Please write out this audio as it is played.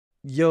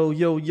Yo,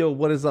 yo, yo,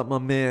 what is up, my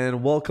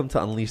man? Welcome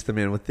to Unleash the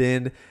Man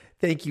Within.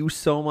 Thank you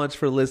so much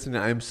for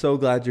listening. I'm so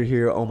glad you're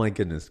here. Oh my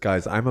goodness,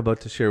 guys, I'm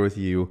about to share with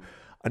you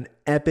an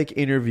epic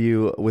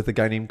interview with a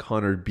guy named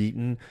Connor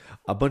Beaton.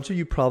 A bunch of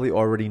you probably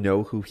already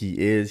know who he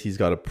is. He's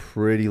got a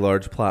pretty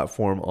large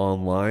platform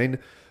online.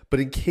 But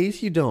in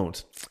case you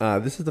don't,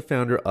 this is the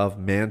founder of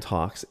Man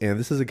Talks, and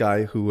this is a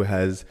guy who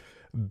has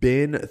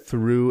been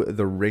through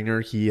the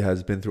ringer. He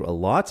has been through a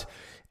lot.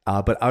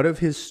 But out of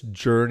his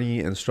journey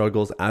and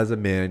struggles as a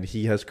man,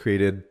 he has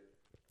created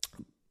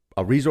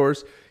a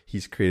resource,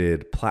 he's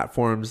created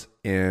platforms,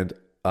 and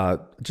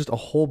just a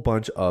whole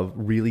bunch of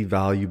really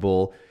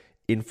valuable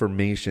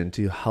information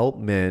to help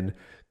men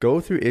go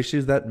through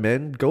issues that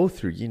men go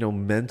through,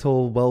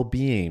 mental well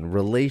being,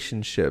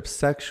 relationships,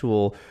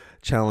 sexual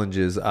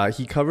challenges.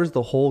 He covers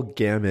the whole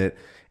gamut.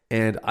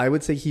 And I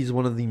would say he's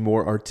one of the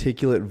more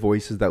articulate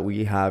voices that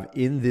we have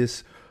in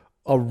this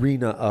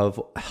arena of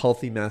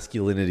healthy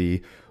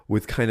masculinity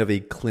with kind of a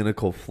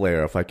clinical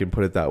flair, if I can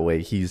put it that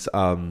way. He's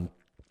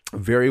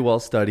very well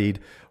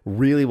studied,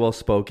 really well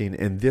spoken,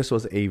 and this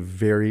was a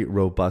very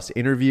robust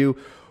interview.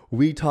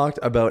 We talked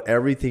about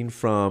everything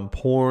from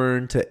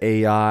porn to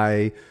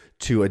AI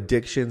to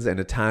addictions and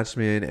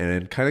attachment,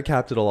 and kind of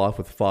capped it all off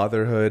with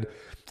fatherhood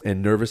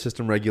and nervous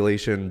system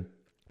regulation.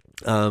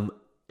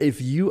 If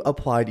you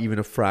applied even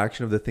a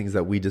fraction of the things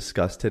that we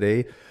discussed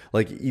today,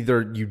 like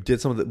either you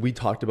did some of the, we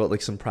talked about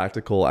like some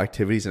practical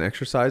activities and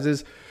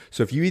exercises.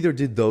 So if you either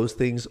did those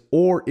things,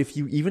 or if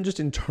you even just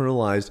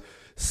internalized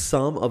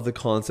some of the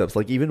concepts,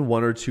 like even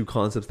one or two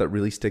concepts that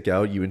really stick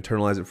out, you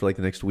internalize it for like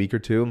the next week or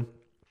two,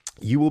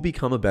 you will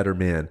become a better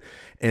man.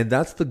 And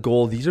that's the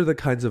goal. These are the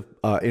kinds of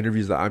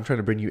interviews that I'm trying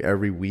to bring you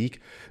every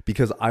week,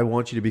 because I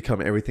want you to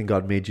become everything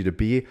God made you to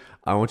be.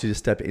 I want you to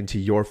step into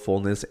your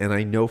fullness. And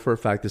I know for a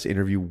fact this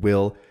interview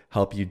will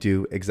help you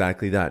do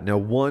exactly that. Now,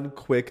 one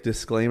quick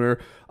disclaimer,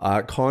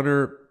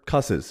 Connor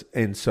cusses.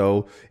 And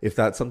so if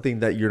that's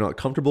something that you're not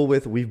comfortable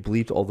with, we've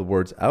bleeped all the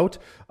words out.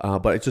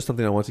 But it's just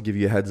something I want to give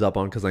you a heads up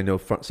on, because I know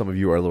some of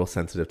you are a little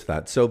sensitive to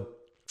that. So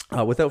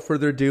without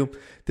further ado,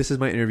 this is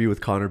my interview with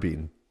Connor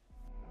Beaton.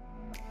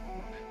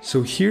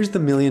 So here's the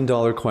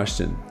million-dollar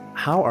question.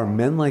 How are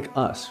men like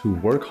us who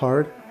work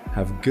hard,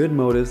 have good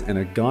motives, and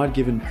a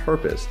God-given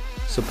purpose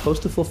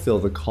supposed to fulfill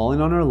the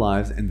calling on our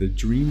lives and the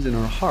dreams in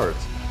our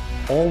hearts,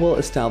 all while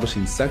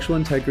establishing sexual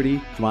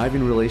integrity,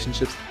 thriving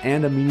relationships,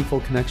 and a meaningful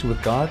connection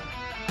with God?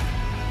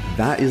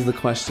 That is the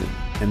question,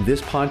 and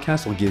this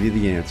podcast will give you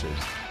the answers.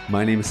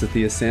 My name is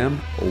Sathya Sam.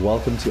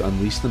 Welcome to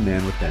Unleash the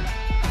Man Within.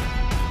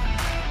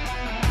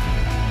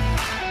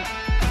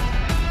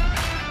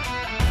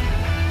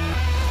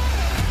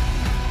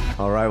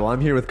 All right. Well, I'm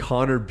here with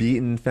Connor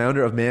Beaton,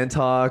 founder of Man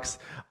Talks,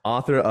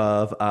 author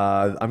of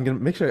I'm gonna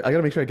make sure I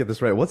gotta make sure I get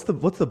this right. What's the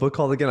book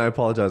called again? I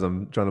apologize.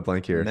 I'm drawing a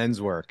blank here. Men's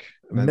work.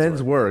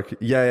 Men's work.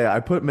 Yeah.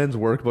 I put men's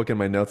workbook in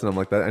my notes, and I'm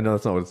like, that. I know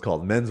that's not what it's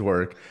called. Men's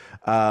work.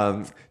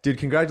 Dude,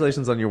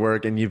 congratulations on your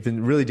work, and you've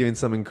been really doing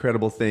some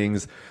incredible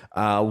things.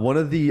 One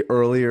of the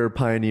earlier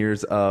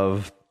pioneers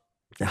of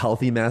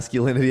healthy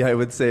masculinity, I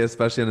would say,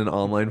 especially in an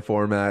online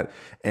format.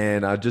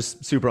 And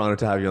just super honored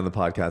to have you on the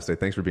podcast today.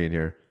 Thanks for being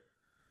here.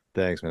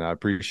 Thanks, man. I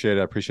appreciate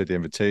it. I appreciate the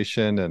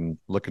invitation and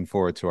looking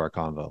forward to our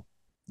convo.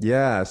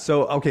 Yeah.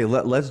 So okay,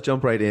 let's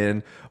jump right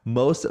in.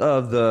 Most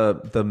of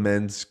the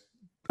men's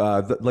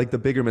like the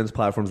bigger men's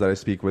platforms that I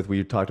speak with,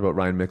 we talked about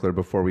Ryan Mickler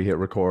before we hit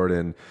record,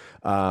 and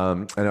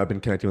I've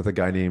been connecting with a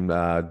guy named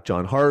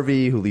John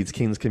Harvey who leads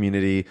King's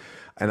Community,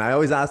 and I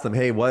always ask them,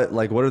 hey, what's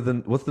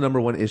the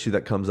number one issue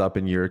that comes up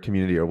in your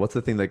community, or what's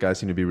the thing that guys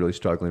seem to be really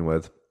struggling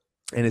with?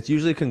 And it's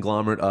usually a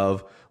conglomerate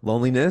of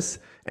loneliness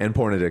and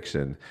porn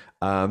addiction.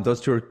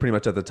 Those two are pretty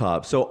much at the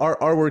top. So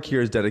our work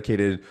here is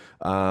dedicated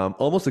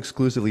almost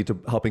exclusively to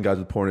helping guys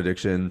with porn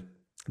addiction.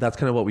 That's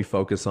kind of what we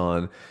focus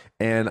on.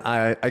 And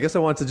I guess I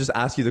want to just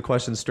ask you the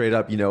question straight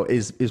up,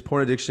 is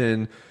porn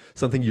addiction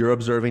something you're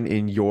observing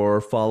in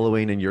your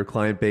following and your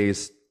client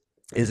base?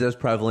 Is it as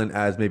prevalent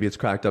as maybe it's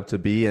cracked up to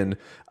be? And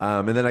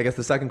then I guess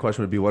the second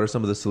question would be, what are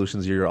some of the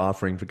solutions you're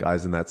offering for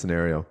guys in that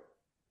scenario?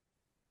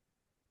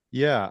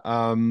 Yeah,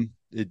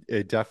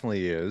 it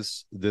definitely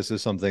is. This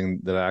is something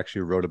that I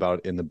actually wrote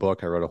about in the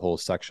book. I wrote a whole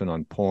section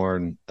on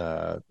porn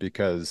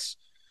because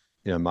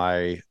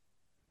my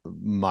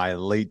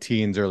late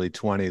teens, early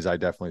 20s, I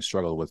definitely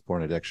struggled with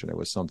porn addiction. It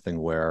was something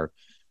where,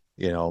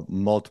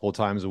 multiple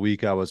times a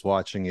week I was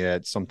watching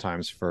it,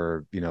 sometimes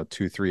for,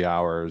 2-3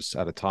 hours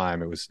at a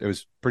time. It was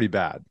pretty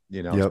bad,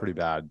 it was pretty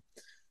bad.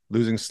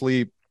 Losing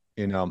sleep,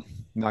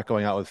 not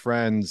going out with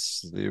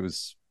friends. It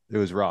was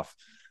rough.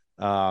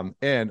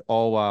 And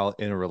all while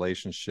in a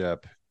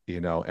relationship,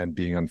 and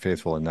being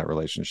unfaithful in that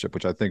relationship,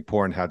 which I think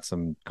porn had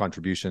some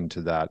contribution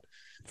to that.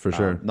 For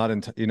sure.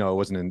 It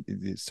wasn't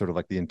in sort of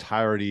like the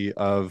entirety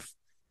of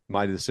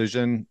my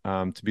decision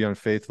to be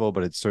unfaithful,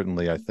 but it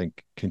certainly, I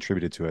think,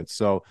 contributed to it.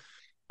 So,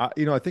 I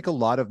think a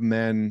lot of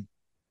men,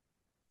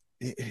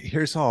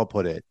 here's how I'll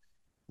put it.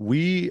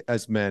 We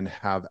as men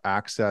have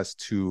access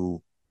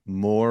to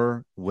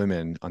more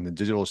women on the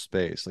digital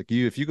space. Like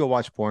if you go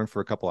watch porn for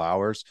a couple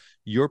hours,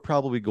 you're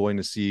probably going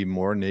to see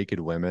more naked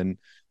women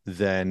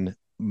than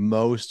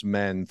most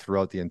men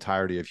throughout the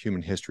entirety of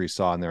human history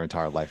saw in their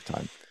entire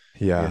lifetime.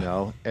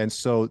 Yeah. And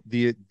so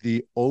the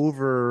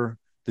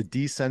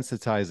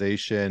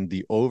desensitization,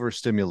 the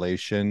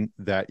overstimulation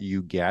that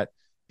you get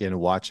in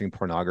watching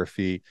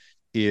pornography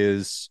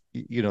is,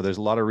 there's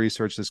a lot of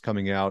research that's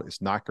coming out.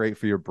 It's not great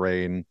for your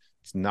brain.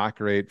 It's not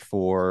great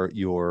for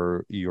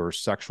your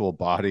sexual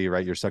body,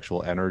 right? Your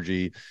sexual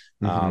energy.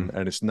 Hmm.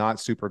 And it's not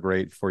super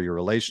great for your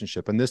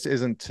relationship. And this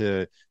isn't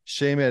to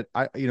shame it.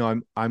 I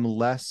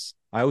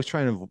always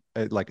try to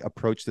like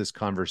approach this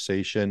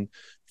conversation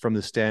from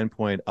the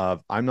standpoint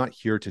of, I'm not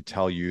here to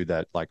tell you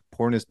that like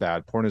porn is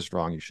bad, porn is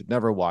wrong, you should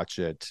never watch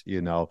it.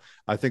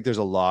 I think there's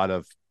a lot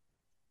of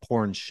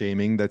porn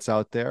shaming that's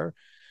out there.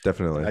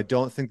 Definitely. I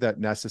don't think that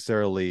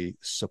necessarily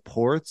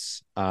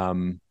supports.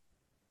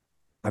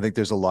 I think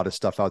there's a lot of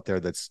stuff out there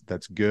that's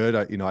good.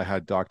 I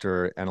had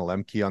Dr. Anna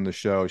Lemke on the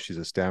show. She's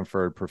a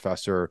Stanford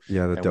professor,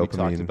 Yeah, the and we talked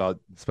dopamine about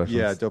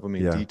specialist.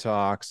 dopamine Yeah.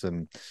 detox.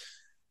 And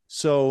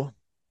so,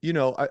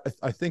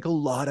 I think a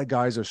lot of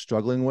guys are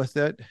struggling with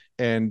it.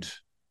 And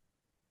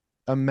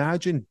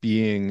imagine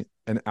being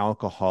an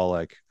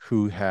alcoholic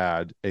who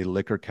had a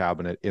liquor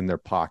cabinet in their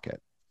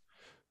pocket.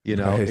 It's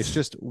Right.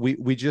 just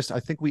we just, I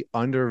think we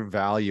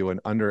undervalue and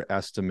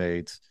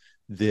underestimate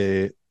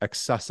the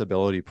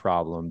accessibility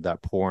problem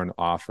that porn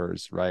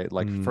offers, right?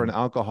 Like for an Mm.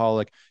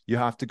 alcoholic, you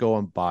have to go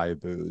and buy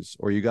booze,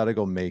 or you got to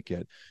go make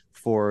it.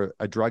 For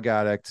a drug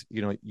addict,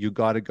 you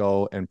got to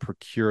go and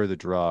procure the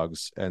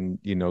drugs and,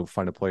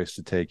 find a place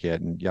to take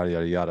it and yada,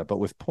 yada, yada. But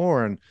with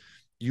porn,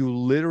 you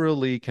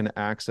literally can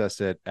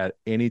access it at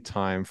any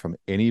time from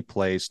any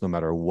place, no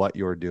matter what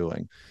you're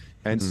doing.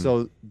 And Mm.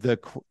 so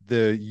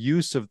the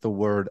use of the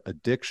word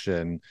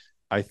addiction,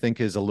 I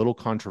think, is a little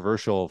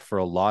controversial for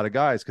a lot of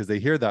guys, because they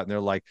hear that and they're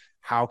like,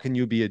 how can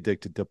you be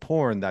addicted to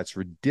porn? That's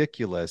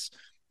ridiculous.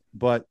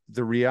 But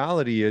the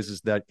reality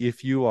is that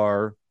if you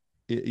are,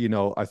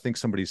 I think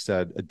somebody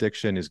said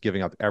addiction is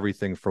giving up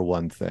everything for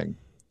one thing,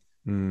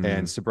 and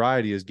Mm.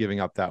 sobriety is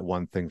giving up that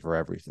one thing for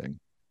everything.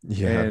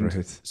 Yeah, And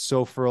right.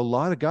 so for a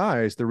lot of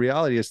guys, the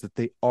reality is that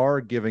they are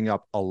giving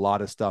up a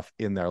lot of stuff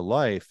in their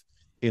life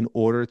in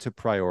order to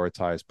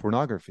prioritize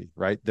pornography,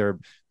 right? They're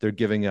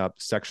giving up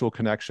sexual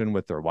connection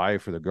with their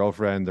wife or their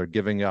girlfriend. They're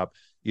giving up,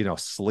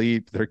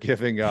 sleep. They're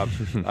giving up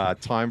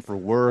time for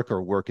work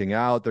or working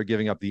out. They're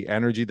giving up the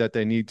energy that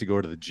they need to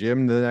go to the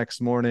gym the next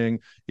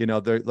morning.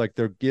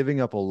 They're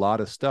giving up a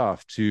lot of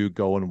stuff to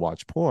go and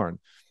watch porn.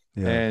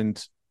 Yeah.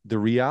 And the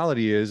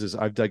reality is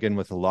I've dug in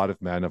with a lot of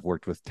men. I've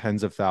worked with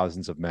tens of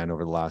thousands of men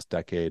over the last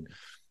decade.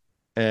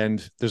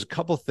 And there's a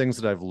couple of things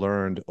that I've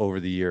learned over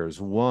the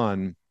years.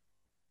 One,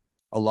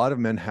 a lot of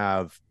men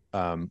have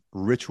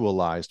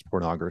ritualized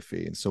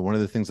pornography. And so one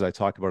of the things that I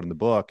talk about in the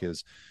book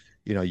is,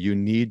 you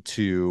need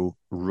to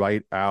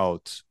write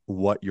out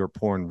what your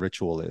porn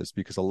ritual is,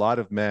 because a lot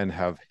of men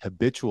have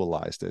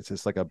habitualized it.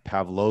 It's like a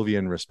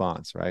Pavlovian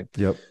response, right?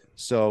 Yep.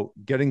 So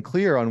getting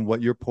clear on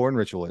what your porn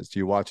ritual is. Do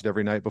you watch it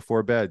every night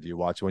before bed? Do you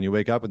watch it when you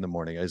wake up in the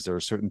morning? Is there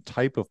a certain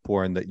type of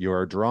porn that you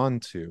are drawn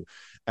to?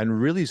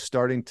 And really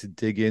starting to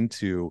dig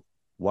into,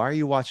 why are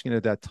you watching it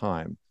at that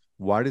time?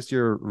 Why does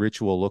your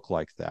ritual look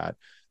like that?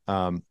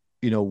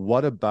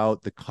 What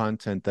about the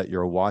content that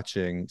you're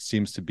watching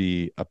seems to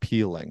be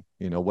appealing?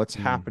 What's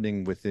Mm.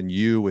 happening within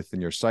you,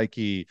 within your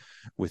psyche,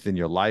 within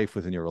your life,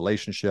 within your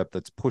relationship,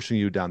 that's pushing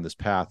you down this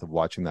path of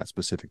watching that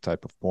specific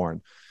type of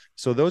porn.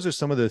 So those are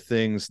some of the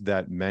things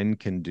that men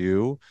can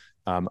do.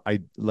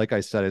 Like I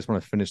said, I just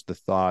want to finish the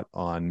thought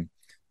um,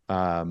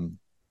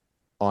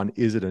 on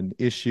is it an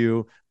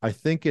issue? I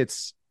think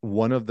it's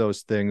one of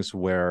those things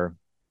where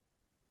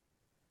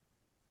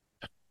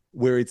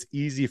it's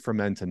easy for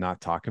men to not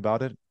talk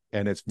about it,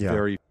 and it's Yeah.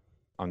 very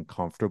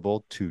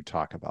uncomfortable to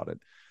talk about it.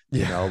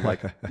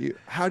 Like, Yeah.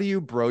 how do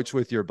you broach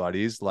with your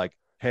buddies like,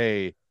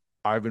 hey,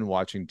 I've been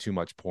watching too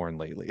much porn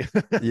lately.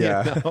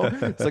 Yeah.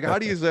 It's like, how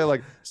do you say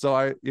like, so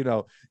I,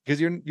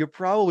 because you're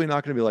probably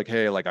not going to be like,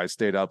 hey, like I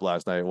stayed up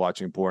last night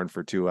watching porn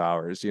for 2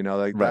 hours. Like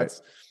Right.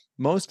 that's,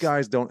 most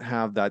guys don't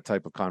have that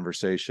type of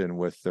conversation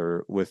with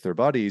their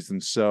buddies.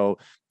 And so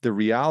the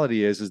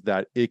reality is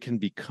that it can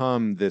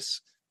become this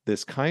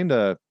kind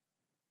of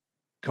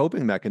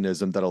coping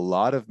mechanism that a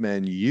lot of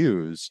men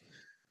use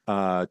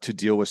to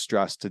deal with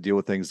stress, to deal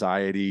with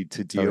anxiety,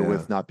 to Oh deal yeah.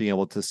 with not being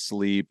able to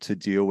sleep, to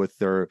deal with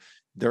their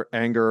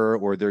anger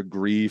or their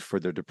grief or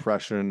their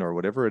depression or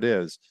whatever it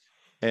is.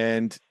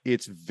 And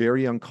it's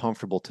very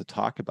uncomfortable to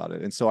talk about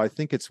it. And so I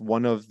think it's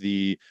one of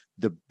the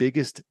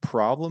biggest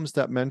problems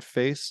that men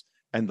face,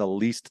 and the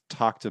least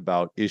talked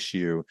about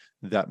issue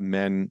that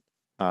men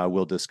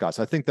will discuss.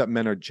 I think that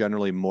men are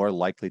generally more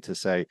likely to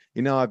say,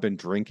 I've been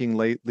drinking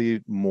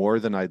lately more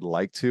than I'd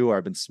like to, or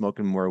I've been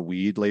smoking more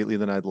weed lately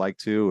than I'd like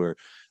to, or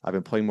I've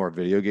been playing more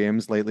video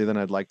games lately than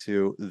I'd like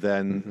to,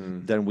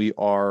 Hmm. than we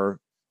are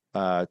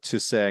to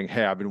saying,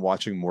 hey, I've been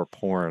watching more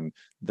porn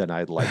than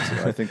I'd like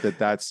to. I think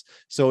that's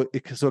so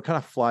it kind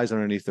of flies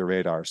underneath the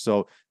radar.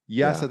 So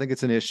Yes, I Yeah. think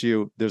it's an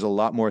issue. There's a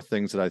lot more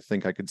things that I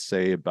think I could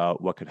say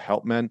about what could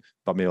help men,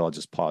 but maybe I'll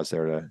just pause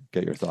there to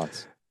get your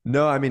thoughts.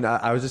 No, I mean,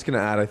 I was just gonna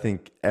add. I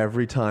think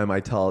every time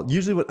I tell,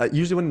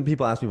 usually when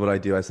people ask me what I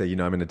do, I say,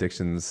 I'm an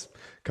addictions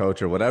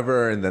coach or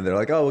whatever, and then they're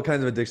like, "Oh, what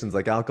kinds of addictions?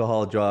 Like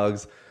alcohol,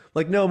 drugs?"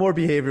 Like, no, more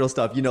behavioral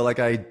stuff. Like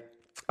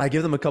I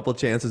give them a couple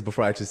chances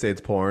before I actually say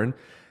it's porn.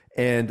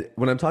 And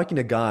when I'm talking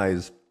to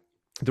guys,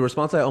 the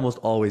response I almost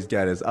always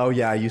get is, "Oh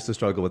yeah, I used to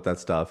struggle with that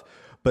stuff."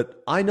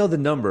 But I know the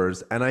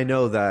numbers, and I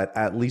know that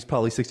at least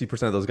probably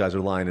 60% of those guys are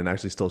lying and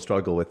actually still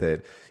struggle with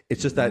it. It's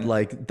just that Mm-hmm.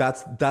 like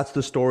that's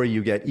the story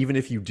you get, even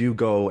if you do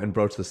go and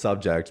broach the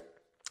subject.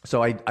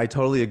 So I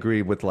totally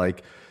agree with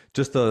like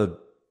just the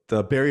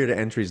barrier to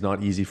entry is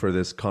not easy for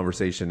this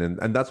conversation,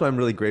 and that's why I'm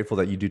really grateful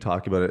that you do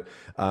talk about it,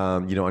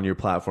 on your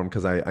platform,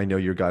 because I know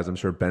your guys, I'm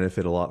sure,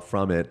 benefit a lot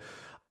from it.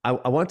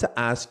 I want to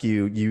ask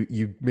you,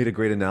 you made a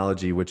great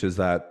analogy, which is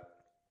that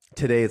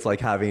today it's like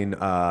having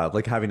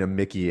a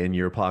Mickey in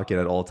your pocket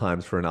at all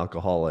times for an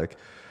alcoholic.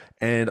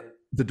 And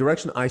the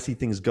direction I see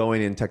things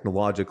going in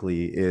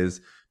technologically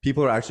is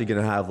people are actually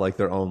going to have like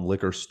their own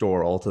liquor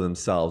store all to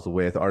themselves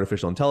with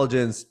artificial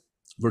intelligence,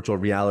 virtual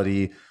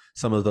reality,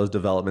 some of those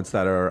developments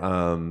that are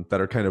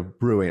kind of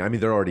brewing. I mean,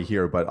 they're already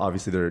here, but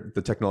obviously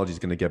the technology is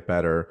going to get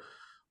better.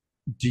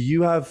 Do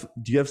you have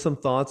some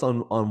thoughts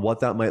on what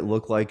that might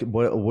look like?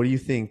 What do you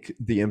think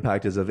the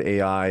impact is of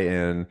AI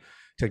and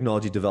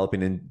technology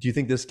developing? And do you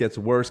think this gets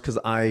worse? Because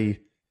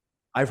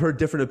I've heard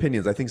different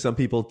opinions. I think some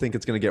people think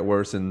it's going to get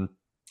worse, and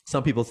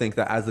some people think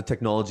that as the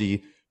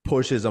technology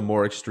pushes a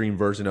more extreme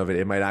version of it,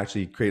 it might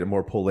actually create a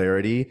more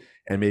polarity,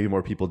 and maybe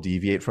more people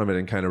deviate from it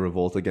and kind of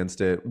revolt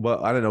against it.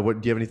 Well, I don't know.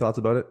 Do you have any thoughts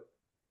about it?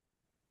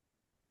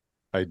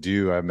 I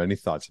do. I have many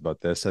thoughts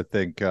about this. I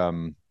think,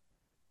 well,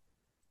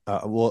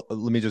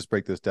 let me just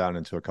break this down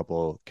into a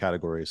couple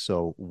categories.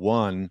 So,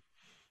 one,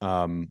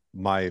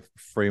 my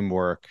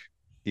framework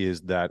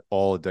is that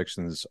all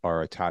addictions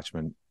are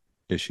attachment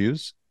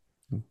issues.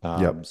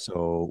 Yep,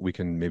 So we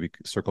can maybe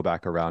circle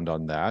back around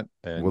on that.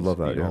 would And love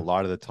that. a Yeah.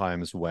 lot of the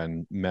times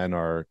when men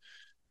are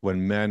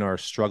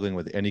struggling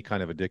with any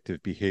kind of addictive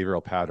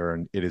behavioral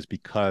pattern, it is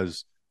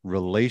because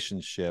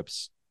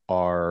relationships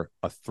are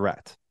a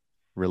threat.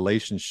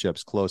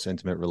 Relationships, close,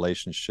 intimate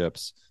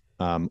relationships,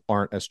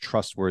 aren't as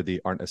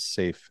trustworthy, aren't as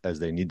safe as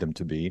they need them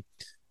to be.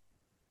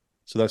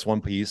 So that's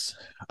one piece.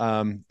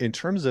 In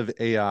terms of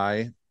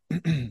AI,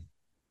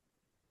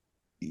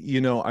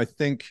 I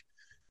think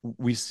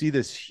we see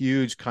this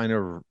huge kind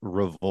of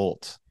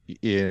revolt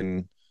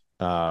in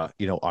on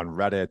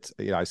Reddit.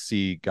 I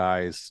see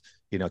guys,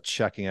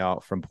 checking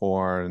out from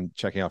porn,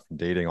 checking out from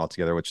dating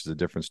altogether, which is a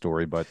different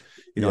story. But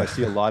I Yeah.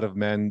 see a lot of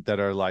men that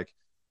are like,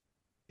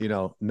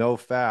 no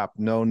fap,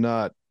 no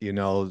nut.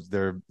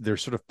 They're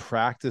sort of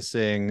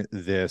practicing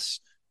this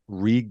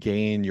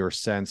regain your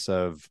sense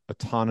of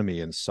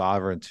autonomy and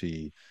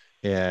sovereignty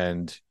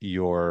and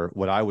your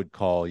what I would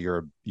call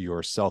your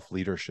self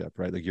leadership,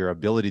 right? Like your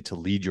ability to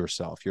lead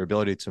yourself, your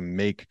ability to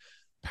make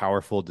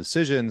powerful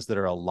decisions that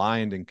are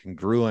aligned and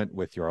congruent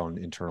with your own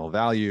internal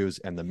values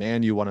and the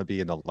man you want to be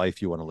and the life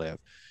you want to live.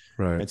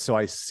 Right. And so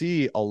I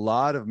see a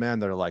lot of men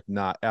that are like,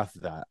 nah, F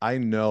that. I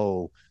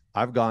know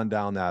I've gone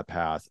down that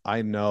path.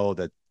 I know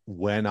that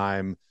when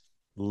I'm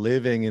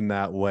living in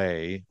that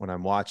way, when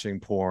I'm watching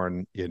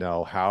porn,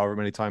 however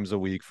many times a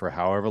week for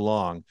however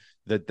long,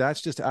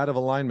 that's just out of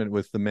alignment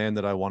with the man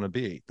that I want to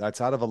be. That's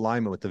out of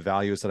alignment with the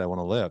values that I want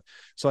to live.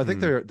 So I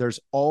think Mm. there's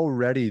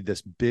already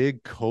this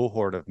big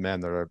cohort of men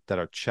that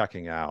are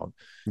checking out.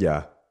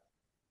 Yeah.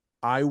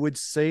 I would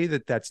say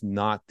that that's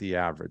not the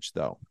average,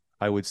 though.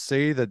 I would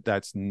say that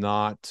that's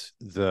not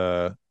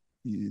the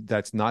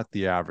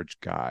average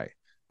guy.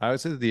 I would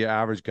say that the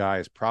average guy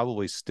is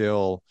probably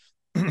still,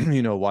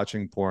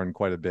 watching porn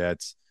quite a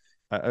bit.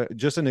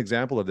 Just an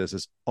example of this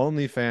is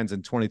OnlyFans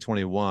in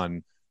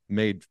 2021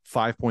 made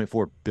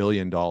 $5.4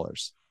 billion,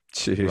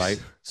 Jeez. right?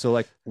 So,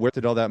 like, where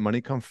did all that money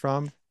come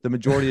from? The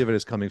majority of it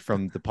is coming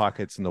from the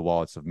pockets and the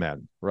wallets of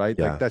men, right?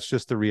 Like, Yeah. that's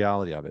just the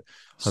reality of it.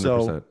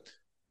 So, 100%.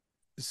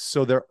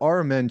 so there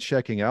are men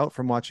checking out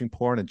from watching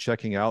porn and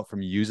checking out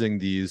from using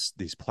these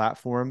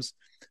platforms.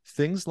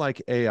 Things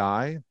like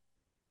AI,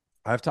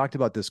 I've talked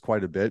about this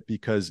quite a bit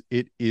because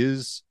it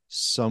is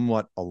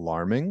somewhat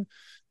alarming.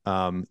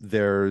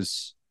 There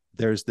was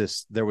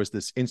this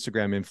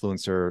Instagram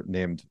influencer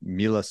named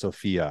Mila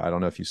Sofia. I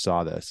don't know if you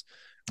saw this,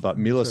 but I'm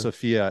not Mila sure.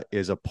 Sofia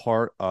is a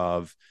part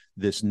of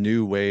this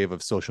new wave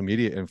of social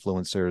media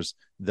influencers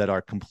that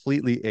are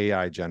completely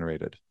AI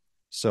generated.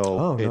 So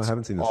Oh, no, I it's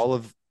haven't seen this.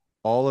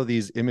 all of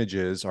these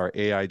images are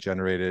AI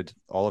generated.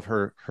 All of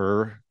her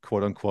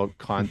quote unquote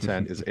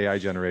content is AI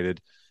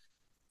generated,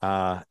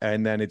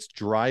 and then it's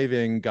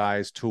driving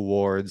guys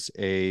towards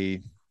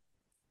an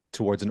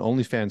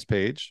OnlyFans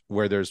page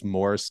where there's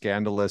more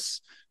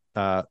scandalous,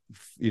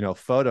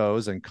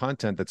 photos and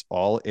content that's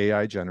all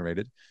AI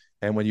generated.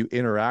 And when you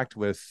interact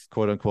with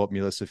quote unquote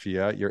Mila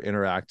Sophia, you're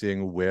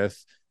interacting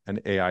with an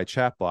AI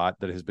chatbot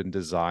that has been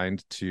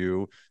designed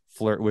to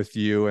flirt with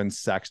you and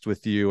sext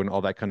with you and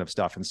all that kind of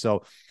stuff. And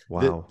so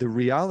Wow. the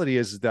reality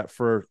is that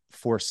for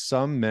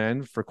some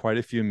men, for quite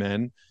a few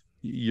men,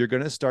 you're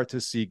going to start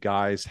to see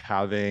guys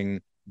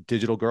having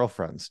digital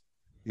girlfriends,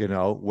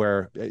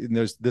 where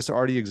this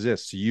already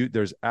exists.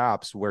 There's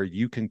apps where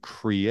you can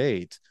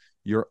create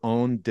your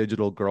own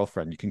digital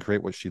girlfriend. You can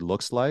create what she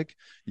looks like.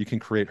 You can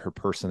create her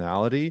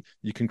personality.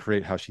 You can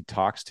create how she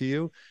talks to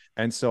you.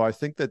 And so I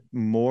think that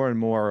more and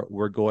more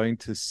we're going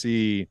to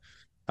see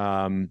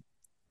um,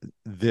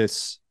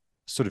 this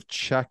sort of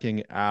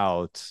checking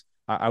out.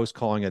 I was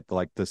calling it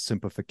like the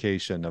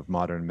simplification of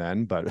modern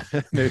men, but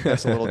maybe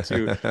that's a little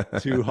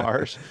too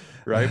harsh,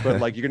 right?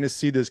 But like you're going to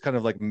see this kind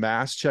of like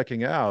mass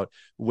checking out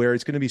where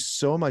it's going to be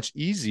so much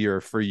easier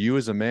for you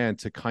as a man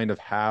to kind of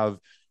have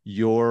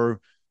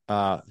your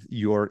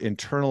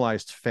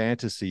internalized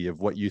fantasy of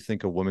what you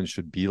think a woman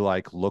should be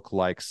like, look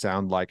like,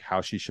 sound like,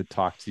 how she should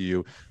talk to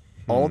you.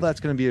 All Hmm. that's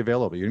going to be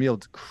available. You're going to be able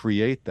to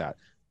create that.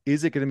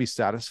 Is it going to be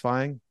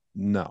satisfying?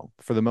 No,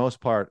 for the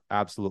most part,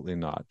 absolutely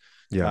not.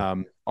 Yeah.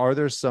 Are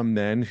there some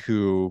men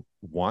who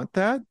want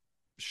that?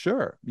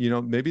 Sure.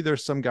 Maybe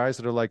there's some guys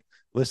that are like,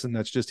 listen,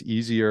 that's just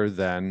easier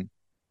than,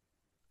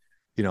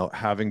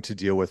 having to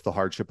deal with the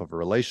hardship of a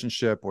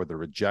relationship or the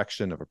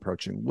rejection of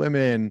approaching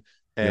women.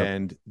 Yep.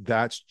 And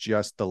that's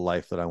just the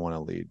life that I want to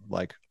lead.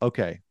 Like,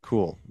 okay,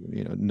 cool.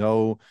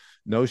 No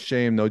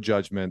shame, no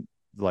judgment.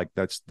 Like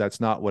that's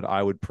not what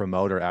I would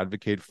promote or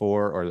advocate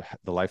for, or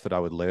the life that I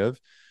would live.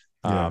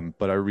 Yeah.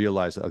 But I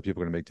realize that other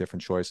people are going to make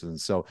different choices. And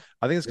so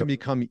I think it's going Yep.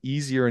 to become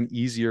easier and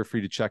easier for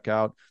you to check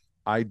out.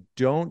 I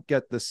don't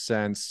get the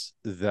sense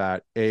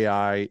that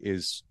AI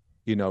is,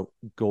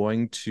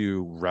 going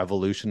to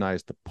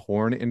revolutionize the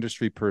porn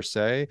industry per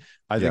se.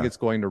 I think Yeah. it's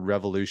going to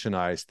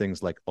revolutionize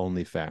things like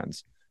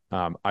OnlyFans.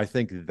 I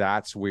think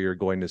that's where you're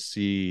going to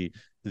see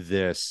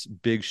this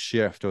big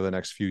shift over the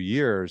next few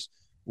years,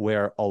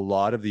 where a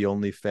lot of the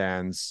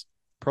OnlyFans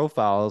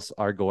profiles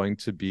are going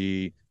to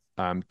be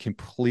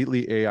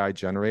completely AI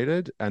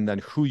generated. And then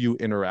who you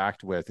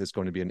interact with is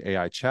going to be an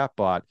AI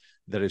chatbot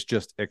that is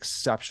just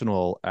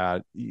exceptional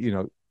at,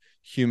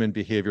 human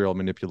behavioral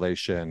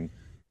manipulation,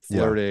 Yeah.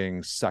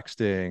 flirting,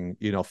 sexting,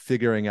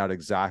 figuring out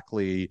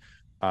exactly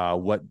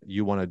what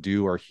you want to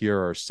do or hear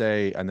or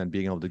say, and then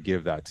being able to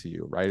give that to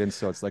you. Right. And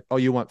so it's like, oh,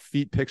 you want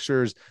feet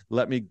pictures?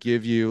 Let me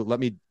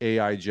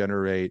AI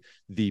generate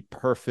the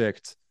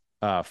perfect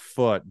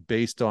foot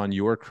based on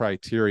your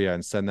criteria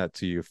and send that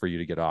to you for you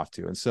to get off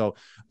to. And so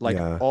like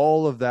Yeah.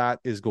 all of that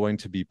is going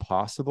to be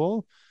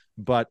possible.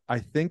 But I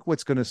think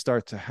what's going to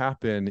start to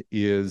happen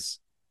is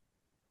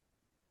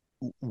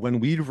when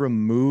we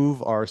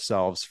remove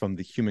ourselves from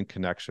the human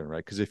connection,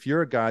 right? Because if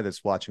you're a guy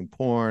that's watching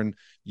porn,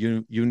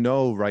 you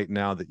know right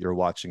now that you're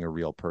watching a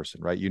real person,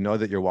 right? You know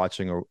that you're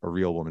watching a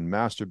real woman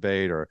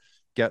masturbate or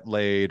get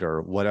laid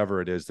or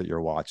whatever it is that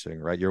you're watching,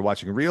 right? You're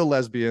watching real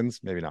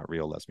lesbians, maybe not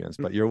real lesbians,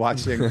 but you're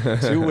watching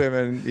two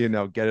women,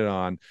 get it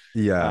on.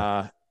 Yeah.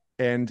 Uh,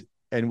 and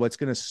what's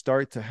going to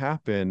start to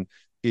happen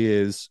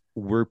is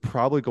we're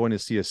probably going to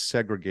see a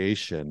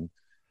segregation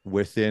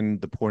within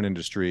the porn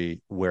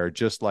industry where,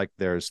 just like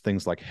there's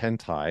things like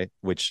hentai,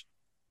 which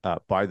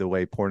by the way,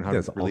 Yeah, Pornhub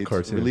it's all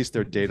cartoon. released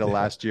their data Yeah.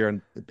 last year,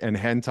 and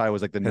hentai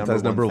was like the number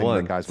Hentai's one number thing that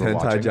one. guys It's were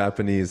hentai watching.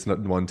 Japanese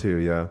one too.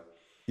 Yeah.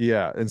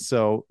 Yeah. And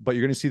so, but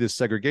you're going to see this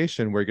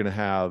segregation where you're going to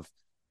have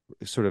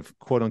sort of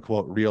quote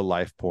unquote real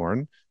life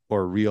porn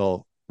or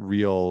real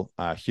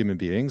human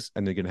beings,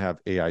 and they're going to have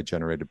AI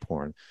generated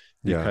porn.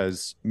 Yeah.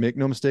 Because make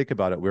no mistake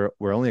about it,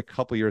 we're only a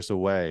couple years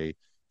away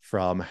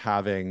from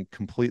having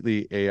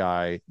completely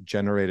AI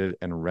generated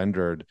and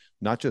rendered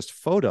not just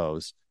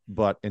photos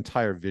but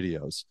entire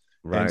videos.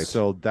 And Right.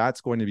 so that's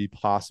going to be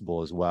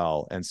possible as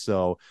well. And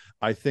so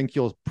I think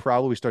you'll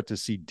probably start to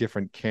see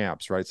different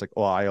camps, right? It's like,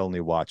 oh, I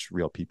only watch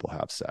real people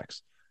have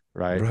sex,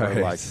 right? Or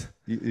like Right.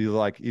 you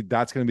like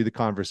that's going to be the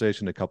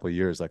conversation in a couple of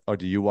years. Like, oh,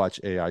 do you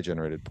watch AI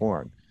generated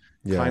porn?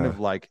 Kind Yeah.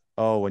 of like,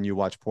 oh, when you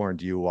watch porn,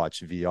 do you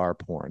watch VR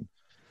porn?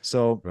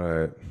 So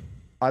Right.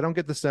 I don't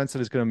get the sense that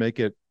it's going to make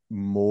it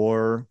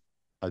more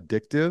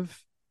addictive.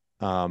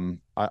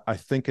 I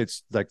think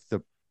it's like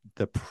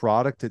the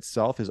product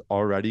itself is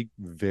already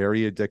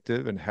very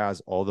addictive and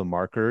has all the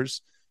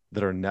markers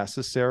that are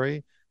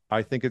necessary.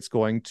 I think it's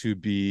going to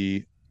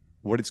be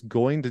what it's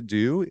going to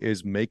do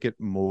is make it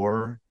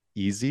more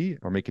easy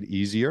or make it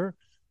easier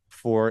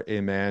for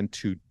a man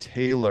to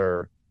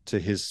tailor to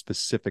his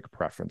specific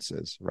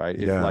preferences, right?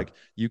 If Yeah. like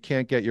you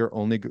can't get your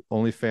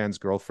OnlyFans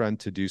girlfriend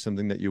to do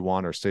something that you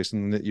want or say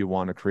something that you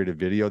want or create a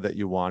video that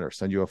you want or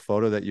send you a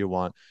photo that you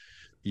want,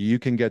 you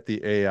can get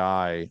the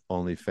AI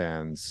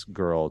OnlyFans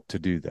girl to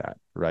do that,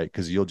 right?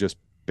 Because you'll just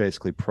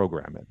basically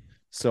program it.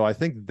 So I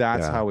think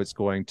that's Yeah. how it's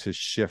going to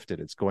shift it.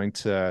 It's going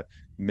to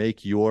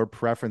make your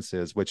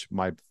preferences, which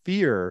my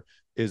fear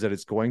is that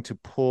it's going to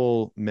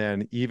pull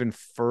men even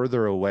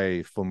further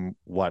away from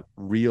what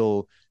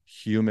real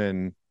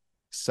human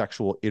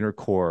sexual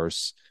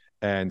intercourse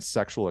and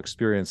sexual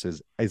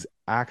experiences is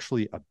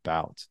actually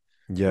about,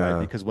 right? Yeah.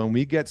 Because when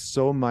we get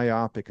so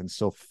myopic and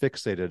so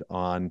fixated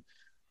on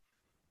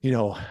you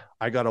know,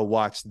 I got to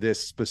watch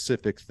this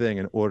specific thing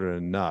in order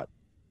to nut.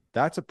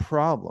 That's a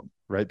problem,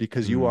 right?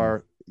 Because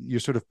Mm. you're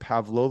sort of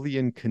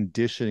Pavlovian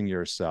conditioning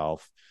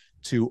yourself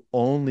to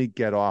only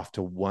get off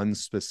to one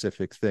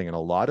specific thing. And a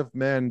lot of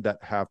men that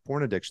have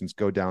porn addictions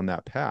go down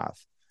that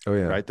path, Oh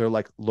yeah. right? They're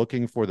like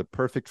looking for the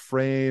perfect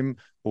frame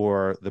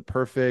or the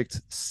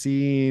perfect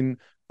scene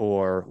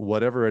or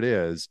whatever it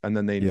is. And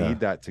then they Yeah. need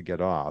that to get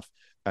off.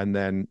 And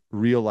then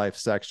real life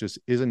sex just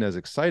isn't as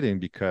exciting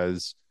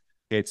because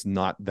it's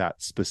not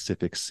that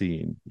specific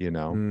scene, you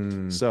know?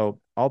 Mm. So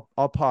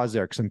I'll pause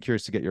there because I'm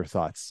curious to get your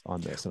thoughts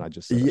on this. And I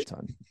just said a Yeah.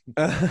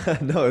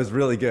 ton. No, it was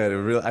really good. It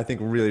really, I think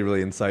really,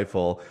 really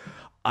insightful.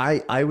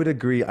 I would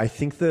agree. I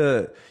think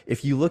the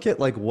if you look at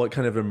like what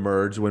kind of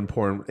emerged when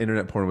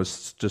internet porn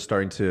was just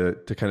starting to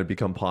kind of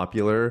become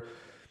popular,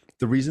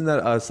 the reason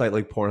that a site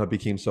like Pornhub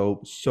became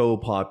so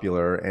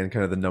popular and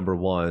kind of the number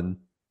one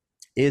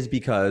is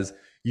because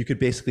you could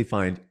basically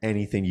find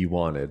anything you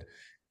wanted.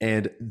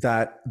 And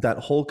that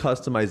whole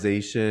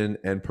customization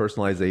and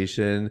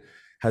personalization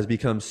has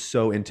become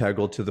so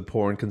integral to the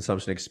porn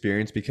consumption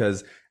experience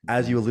because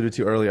as you alluded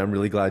to earlier, I'm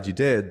really glad you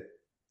did.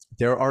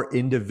 There are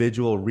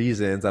individual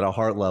reasons at a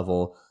heart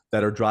level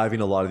that are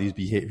driving a lot of these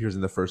behaviors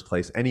in the first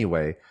place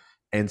anyway.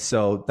 And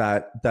so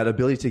that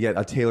ability to get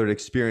a tailored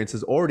experience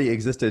has already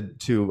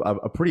existed to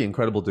a pretty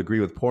incredible degree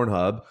with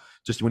Pornhub,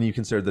 just when you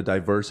consider the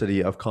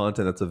diversity of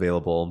content that's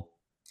available.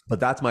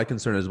 But that's my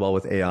concern as well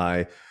with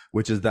AI,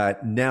 which is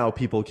that now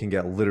people can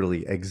get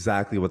literally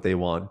exactly what they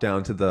want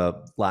down to the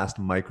last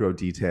micro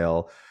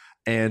detail.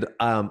 And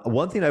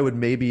one thing I would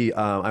maybe,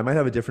 I might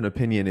have a different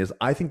opinion is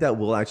I think that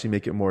will actually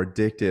make it more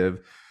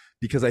addictive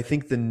because I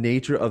think the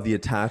nature of the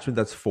attachment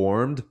that's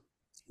formed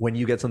when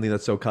you get something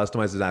that's so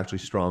customized is actually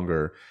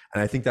stronger.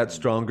 And I think that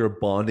stronger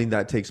bonding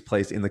that takes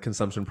place in the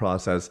consumption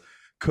process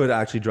could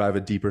actually drive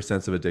a deeper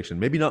sense of addiction.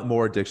 Maybe not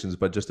more addictions,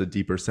 but just a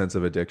deeper sense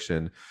of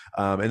addiction.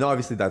 And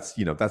obviously that's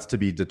to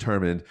be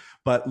determined.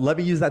 But let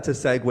me use that to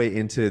segue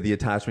into the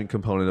attachment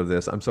component of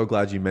this. I'm so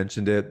glad you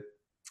mentioned it.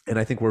 And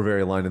I think we're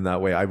very aligned in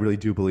that way. I really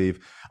do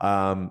believe.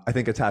 I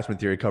think attachment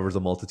theory covers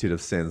a multitude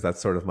of sins. That's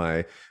sort of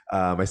my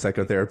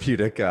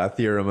psychotherapeutic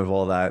theorem of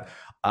all that.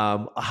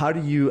 How do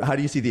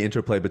you see the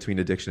interplay between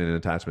addiction and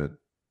attachment?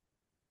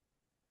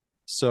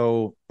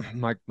 So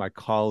my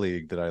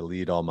colleague that I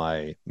lead all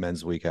my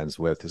men's weekends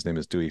with, his name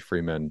is Dewey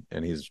Freeman,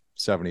 and he's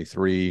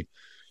 73.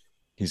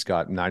 He's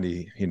got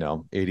 90,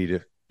 80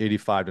 to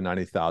 85 to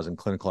 90,000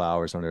 clinical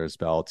hours under his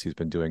belt. He's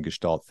been doing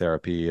Gestalt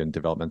therapy and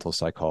developmental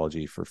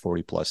psychology for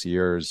 40 plus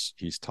years.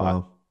 He's taught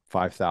Wow.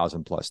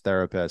 5,000 plus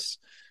therapists.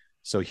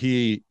 So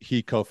he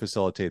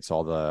co-facilitates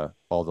all the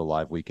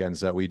live weekends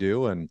that we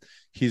do, and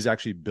he's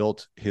actually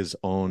built his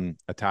own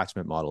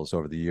attachment models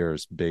over the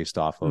years based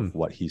off of Hmm.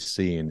 what he's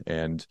seen.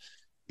 And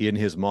in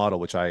his model,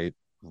 which I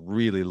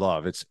really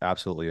love, it's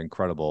absolutely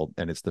incredible,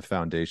 and it's the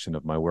foundation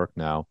of my work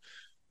now.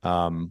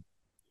 Um,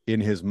 in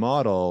his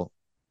model,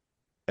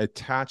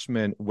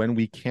 attachment, when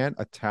we can't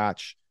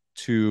attach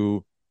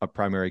to a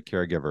primary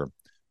caregiver,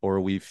 or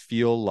we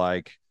feel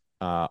like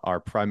our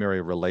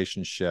primary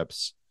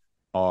relationships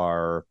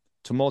are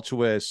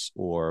tumultuous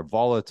or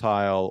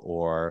volatile,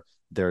 or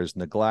there's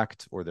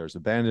neglect or there's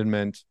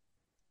abandonment,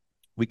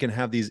 we can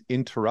have these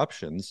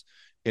interruptions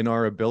in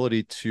our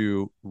ability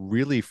to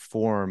really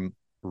form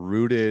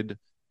rooted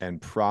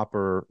and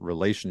proper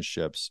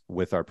relationships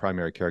with our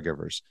primary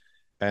caregivers.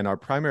 And our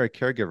primary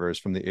caregivers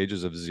from the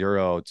ages of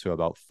 0 to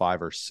about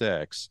 5 or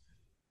 6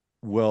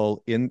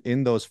 will,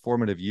 in those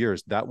formative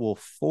years, that will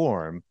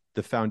form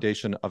the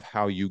foundation of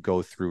how you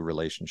go through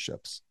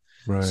relationships.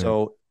 Right.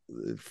 So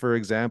for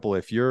example,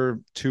 if you're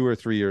 2 or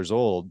 3 years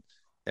old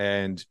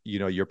and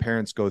your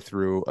parents go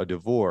through a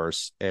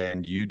divorce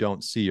and you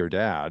don't see your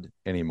dad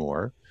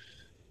anymore,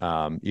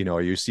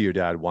 or you see your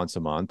dad once a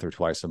month or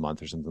twice a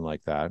month or something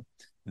like that,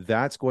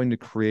 that's going to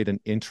create an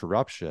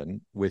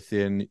interruption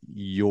within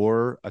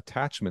your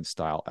attachment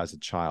style as a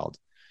child.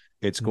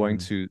 It's going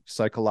Hmm. to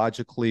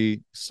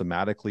psychologically,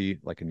 somatically,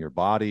 like in your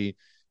body,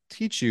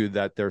 teach you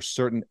that there's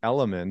certain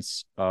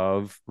elements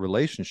of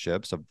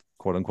relationships, of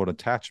quote unquote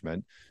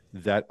attachment,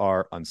 that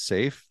are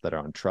unsafe, that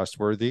are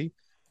untrustworthy,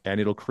 and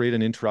it'll create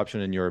an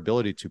interruption in your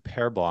ability to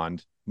pair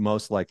bond,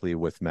 most likely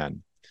with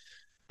men,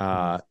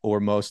 Hmm. or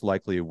most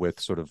likely with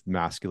sort of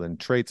masculine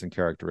traits and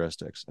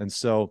characteristics. And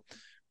so,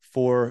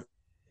 for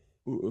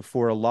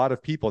for a lot of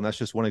people, and that's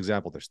just one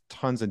example, there's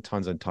tons and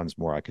tons and tons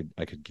more I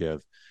could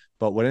give.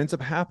 But what ends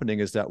up happening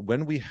is that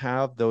when we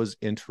have those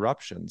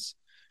interruptions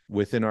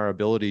within our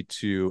ability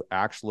to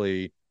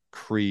actually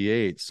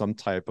create some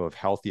type of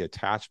healthy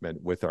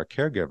attachment with our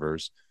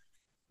caregivers,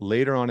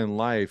 later on in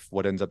life,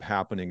 what ends up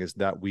happening is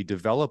that we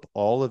develop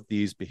all of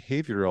these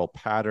behavioral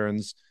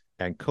patterns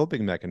and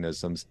coping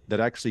mechanisms that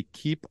actually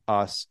keep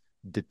us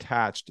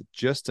detached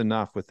just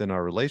enough within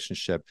our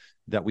relationship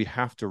that we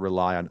have to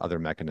rely on other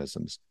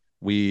mechanisms: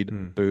 weed,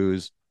 Hmm.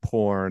 booze,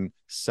 porn,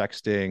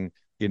 sexting,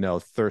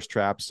 thirst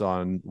traps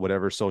on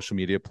whatever social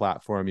media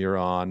platform you're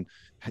on,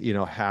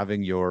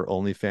 having your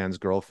OnlyFans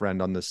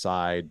girlfriend on the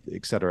side,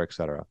 et cetera, et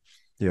cetera.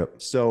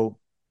 Yep. So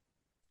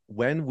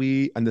when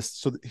we, and this,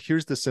 so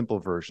here's the simple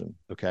version,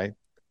 okay?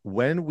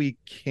 When we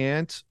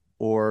can't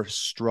or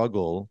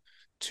struggle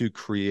to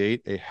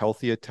create a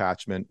healthy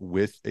attachment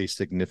with a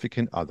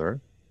significant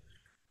other,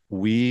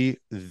 we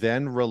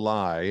then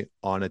rely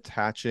on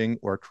attaching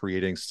or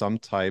creating some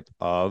type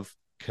of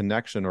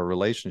connection or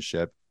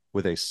relationship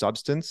with a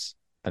substance,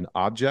 an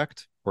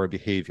object, or a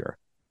behavior.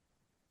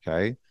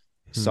 Okay.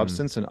 Hmm.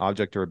 Substance, an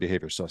object, or a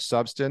behavior. So,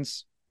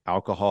 substance,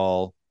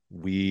 alcohol,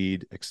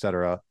 weed,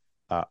 etc.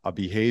 A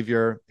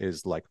behavior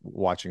is like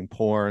watching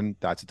porn.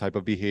 That's a type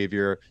of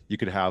behavior. You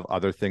could have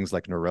other things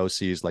like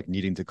neuroses, like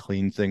needing to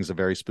clean things a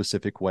very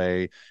specific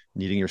way,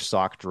 needing your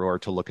sock drawer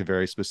to look a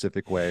very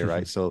specific way,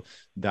 right? So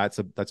that's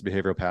a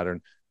behavioral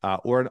pattern.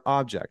 Or an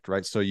object,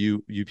 right? So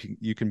you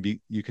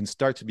can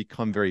start to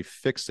become very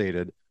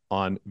fixated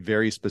on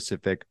very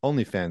specific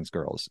OnlyFans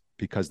girls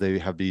because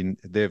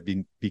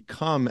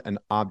become an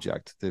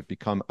object. They've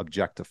become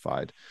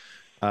objectified.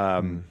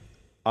 Hmm.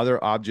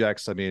 Other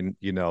objects, I mean,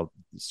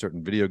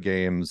 certain video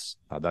games,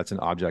 that's an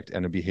object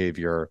and a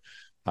behavior.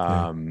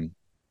 Yeah. Um,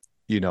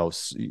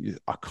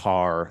 a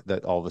car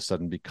that all of a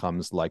sudden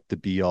becomes like the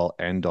be all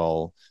end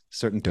all,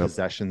 certain Yep.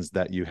 possessions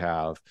that you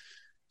have.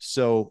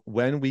 So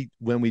when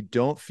we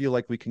don't feel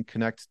like we can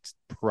connect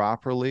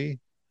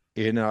properly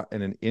in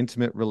an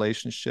intimate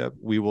relationship,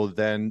 we will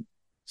then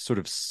sort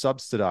of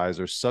subsidize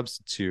or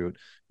substitute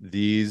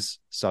these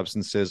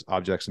substances,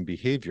 objects, and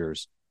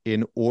behaviors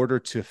in order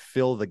to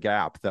fill the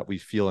gap that we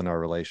feel in our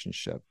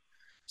relationship.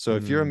 So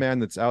if you're a Hmm. man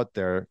that's out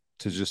there,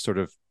 to just sort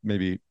of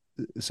maybe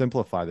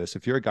simplify this,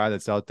 if you're a guy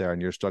that's out there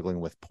and you're struggling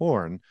with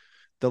porn,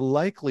 the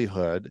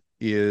likelihood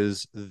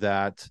is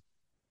that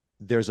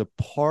there's a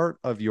part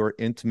of your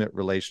intimate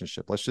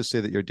relationship. Let's just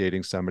say that you're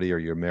dating somebody or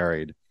you're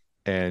married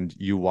and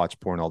you watch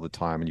porn all the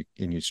time and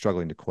you're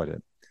struggling to quit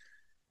it.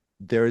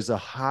 There is a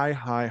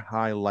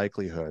high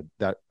likelihood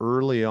that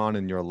early on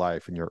in your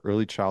life, in your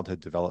early childhood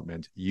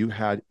development, you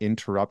had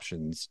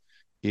interruptions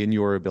in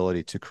your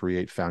ability to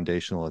create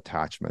foundational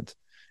attachment.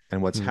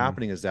 And what's Hmm.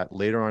 happening is that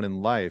later on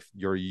in life,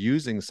 you're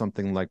using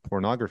something like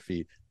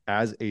pornography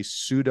as a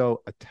pseudo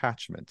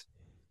attachment.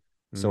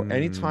 So Hmm.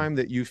 anytime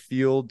that you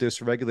feel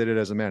dysregulated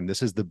as a man,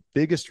 this is the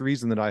biggest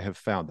reason that I have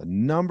found. The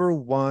number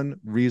one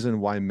reason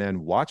why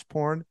men watch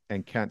porn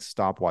and can't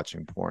stop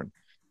watching porn.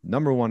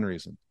 Number one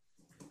reason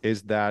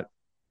is that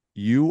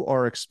you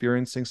are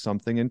experiencing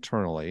something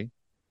internally: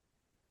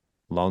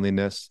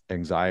 loneliness,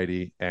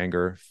 anxiety,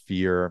 anger,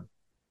 fear,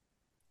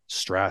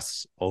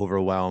 stress,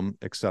 overwhelm,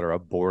 etc.,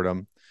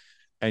 boredom,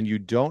 and you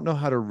don't know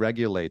how to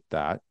regulate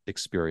that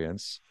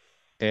experience.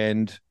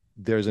 And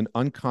there's an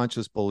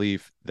unconscious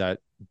belief that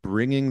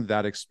bringing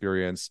that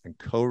experience and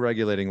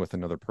co-regulating with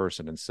another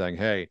person and saying,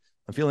 hey,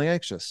 I'm feeling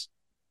anxious,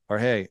 or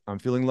hey, I'm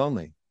feeling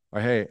lonely, or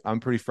hey, I'm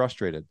pretty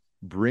frustrated,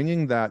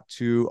 bringing that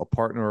to a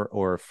partner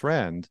or a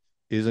friend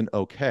isn't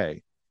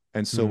okay.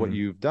 And so what Hmm.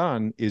 you've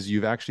done is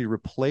you've actually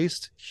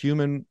replaced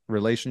human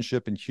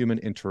relationship and human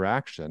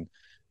interaction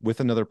with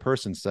another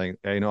person saying,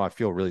 hey, I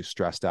feel really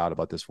stressed out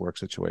about this work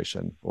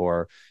situation,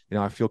 or,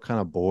 I feel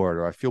kind of bored,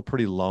 or I feel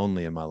pretty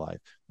lonely in my life.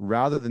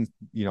 Rather than,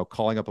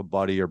 calling up a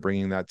buddy or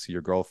bringing that to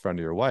your girlfriend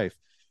or your wife,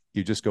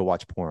 you just go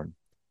watch porn.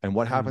 And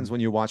what happens Hmm.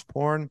 when you watch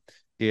porn?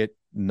 It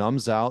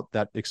numbs out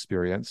that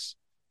experience.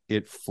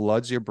 It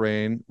floods your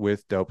brain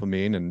with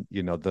dopamine and,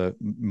 the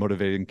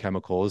motivating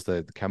chemicals,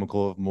 the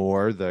chemical of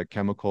more, the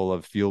chemical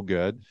of feel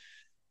good,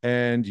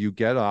 and you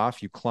get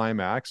off, you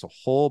climax, a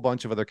whole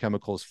bunch of other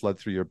chemicals flood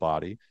through your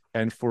body.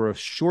 And for a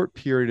short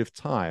period of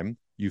time,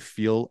 you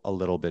feel a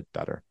little bit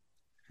better.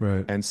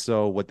 Right. And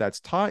so, what that's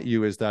taught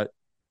you is that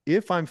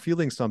if I'm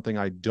feeling something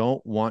I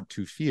don't want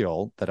to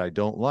feel, that I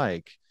don't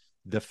like,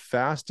 the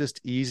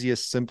fastest,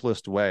 easiest,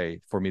 simplest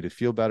way for me to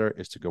feel better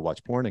is to go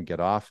watch porn and get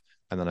off,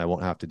 and then I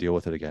won't have to deal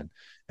with it again.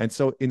 And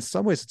so, in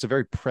some ways, it's a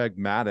very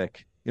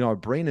pragmatic, our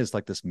brain is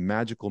like this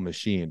magical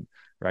machine,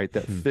 right,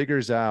 that Hmm.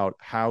 figures out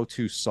how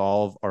to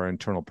solve our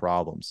internal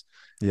problems.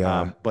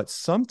 Yeah. But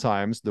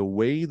sometimes the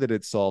way that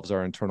it solves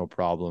our internal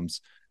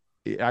problems,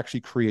 it actually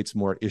creates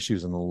more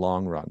issues in the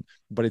long run.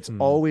 But it's Hmm.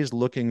 always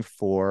looking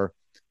for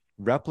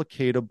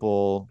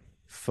replicatable,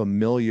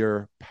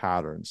 familiar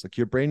patterns. Like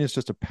your brain is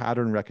just a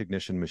pattern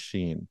recognition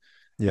machine.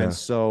 And Yeah.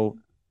 so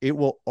it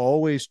will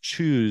always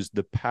choose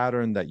the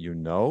pattern that you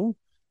know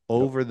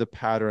Yep. over the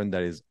pattern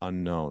that is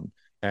unknown.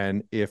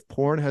 And if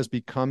porn has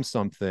become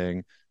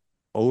something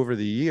over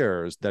the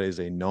years that is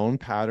a known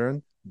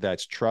pattern,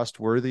 that's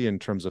trustworthy in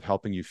terms of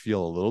helping you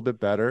feel a little bit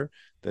better,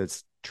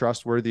 that's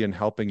trustworthy in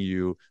helping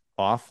you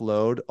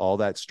offload all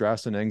that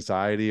stress and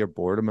anxiety or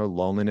boredom or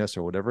loneliness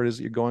or whatever it is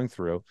that you're going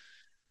through,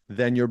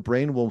 then your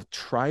brain will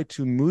try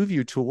to move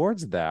you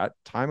towards that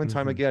time and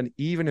time Hmm. again,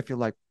 even if you're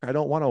like, I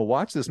don't want to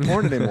watch this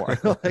porn anymore.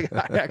 Like,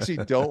 I actually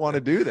don't want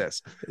to do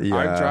this. I'm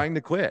Yeah. trying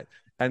to quit.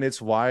 And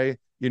it's why,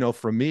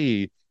 for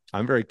me,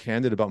 I'm very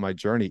candid about my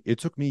journey. It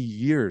took me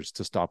years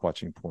to stop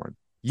watching porn.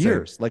 Same.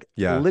 Years, like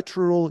Yeah.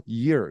 literal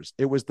years.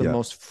 It was the Yeah.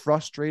 most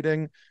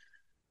frustrating,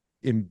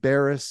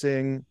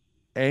 embarrassing,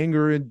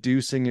 anger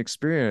inducing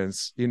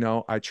experience.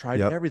 I tried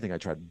Yep. everything. I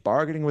tried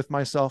bargaining with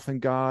myself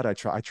and God. I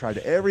tried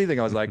everything.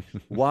 I was like,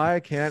 why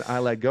can't I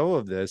let go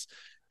of this?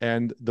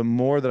 And the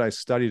more that I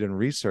studied and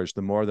researched,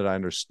 the more that I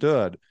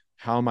understood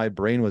how my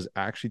brain was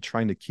actually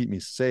trying to keep me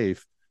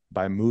safe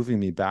by moving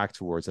me back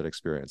towards that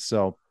experience.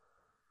 So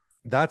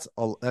that's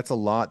a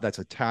lot. That's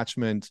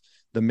attachment.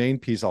 The main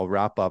piece I'll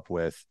wrap up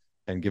with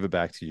and give it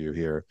back to you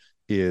here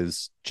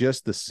is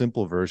just the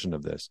simple version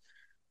of this.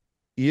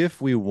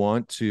 If we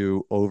want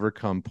to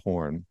overcome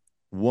porn,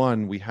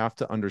 one, we have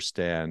to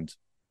understand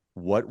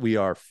what we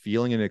are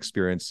feeling and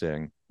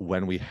experiencing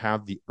when we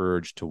have the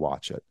urge to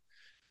watch it. Okay.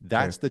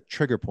 That's the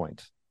trigger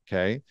point.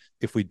 Okay.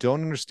 If we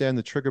don't understand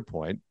the trigger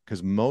point,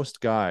 because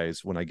most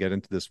guys, when I get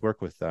into this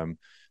work with them,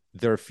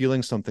 they're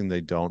feeling something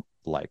they don't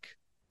like.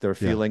 They're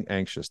Yeah. feeling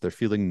anxious. They're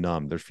feeling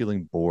numb. They're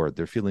feeling bored.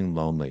 They're feeling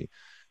lonely,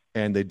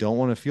 and they don't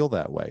want to feel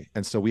that way.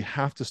 And so we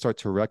have to start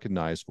to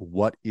recognize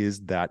what is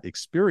that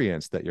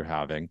experience that you're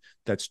having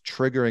that's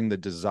triggering the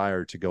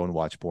desire to go and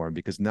watch porn,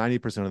 because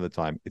 90% of the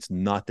time it's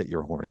not that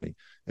you're horny.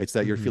 It's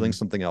that you're feeling Hmm.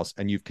 something else,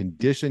 and you've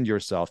conditioned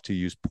yourself to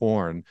use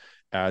porn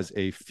as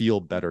a feel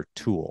better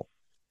tool.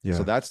 So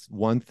Yeah. that's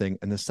one thing.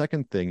 And the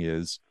second thing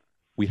is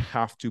we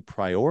have to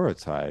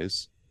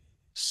prioritize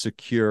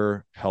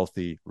secure,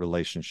 healthy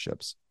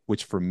relationships,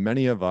 which for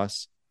many of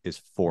us is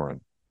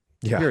foreign,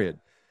 Yeah. period.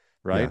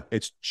 Right? Yeah.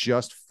 It's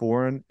just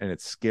foreign, and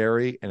it's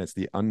scary, and it's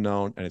the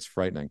unknown, and it's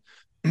frightening.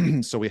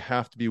 So we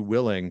have to be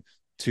willing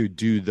to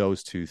do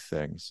those two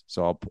things.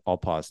 So I'll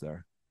pause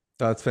there.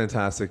 That's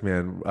fantastic,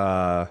 man.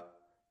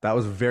 That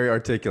was very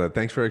articulate.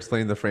 Thanks for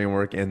explaining the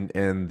framework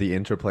and the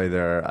interplay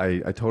there.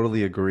 I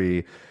totally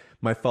agree.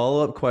 My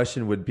follow-up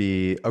question would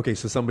be, okay,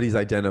 so somebody's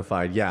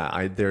identified,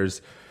 yeah,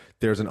 there's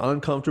an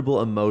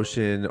uncomfortable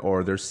emotion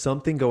or there's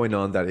something going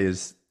on that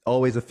is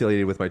always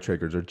affiliated with my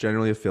triggers or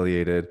generally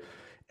affiliated.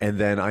 And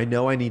then I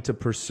know I need to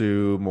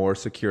pursue more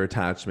secure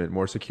attachment,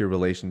 more secure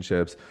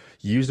relationships.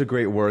 You used a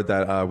great word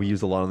that we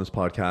use a lot on this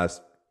podcast,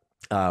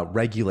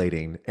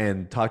 regulating,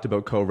 and talked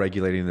about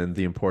co-regulating and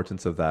the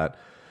importance of that.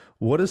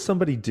 What does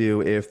somebody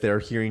do if they're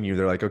hearing you?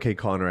 They're like, okay,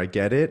 Connor, I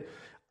get it.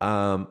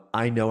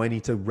 I know I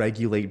need to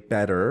regulate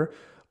better,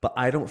 but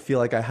I don't feel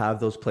like I have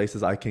those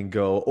places I can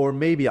go. Or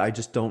maybe I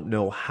just don't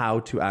know how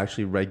to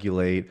actually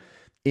regulate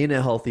in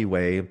a healthy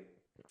way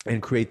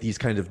and create these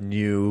kind of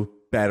new,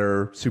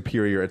 better,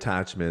 superior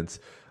attachments.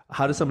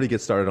 How does somebody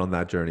get started on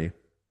that journey?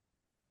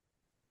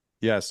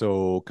 Yeah.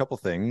 So a couple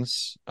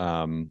things.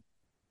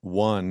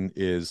 One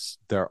is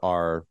there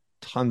are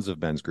tons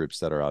of men's groups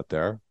that are out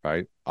there,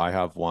 right? I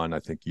have one. I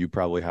think you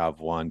probably have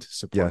one to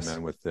support Yes.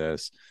 men with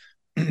this.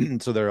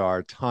 So there are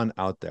a ton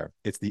out there.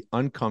 It's the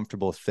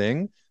uncomfortable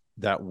thing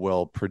that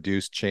will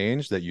produce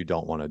change that you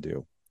don't want to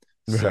do.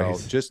 So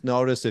Right. just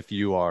notice if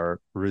you are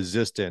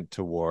resistant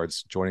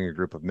towards joining a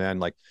group of men.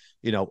 Like,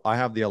 I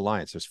have the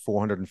Alliance. There's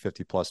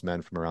 450 plus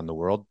men from around the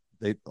world.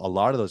 A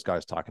lot of those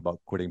guys talk about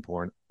quitting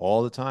porn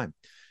all the time,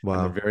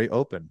 and they're Wow. very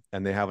open,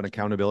 and they have an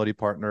accountability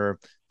partner.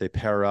 They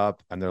pair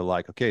up, and they're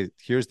like, okay,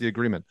 here's the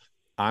agreement.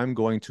 I'm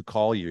going to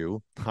call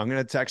you. I'm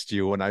going to text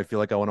you when I feel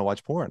like I want to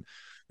watch porn.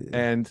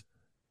 And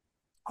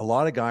a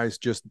lot of guys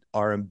just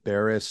are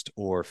embarrassed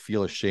or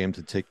feel ashamed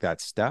to take that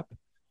step,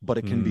 but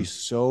it can be Mm,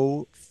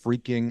 so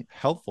freaking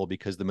helpful,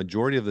 because the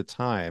majority of the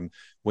time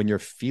when you're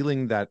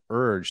feeling that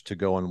urge to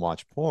go and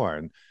watch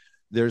porn,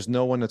 there's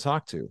no one to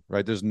talk to,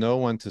 right? There's no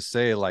one to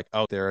say like,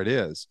 oh, there it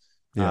is.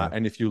 yeah.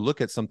 And if you look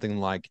at something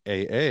like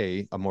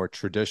AA, a more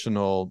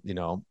traditional,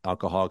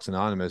 Alcoholics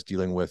Anonymous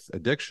dealing with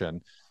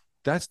addiction,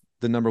 that's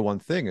the number one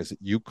thing, is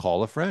you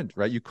call a friend,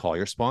 right? You call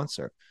your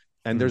sponsor.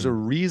 And there's a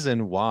Mm,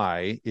 reason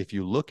why, if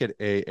you look at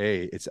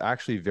AA, it's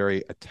actually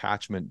very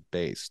attachment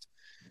based.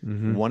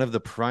 hmm. One of the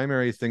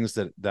primary things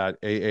that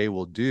AA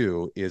will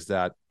do is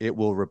that it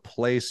will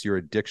replace your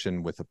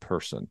addiction with a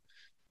person.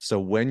 So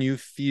when you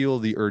feel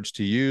the urge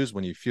to use,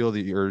 when you feel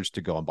the urge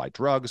to go and buy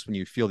drugs, when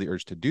you feel the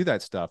urge to do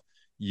that stuff,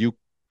 you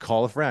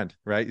call a friend,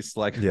 right? It's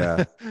like,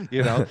 Yeah.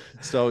 you know,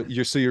 so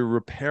you're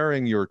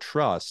repairing your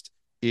trust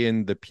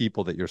in the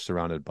people that you're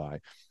surrounded by.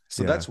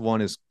 So Yeah. that's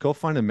one, is go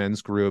find a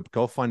men's group,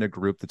 go find a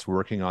group that's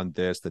working on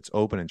this, that's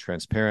open and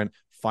transparent.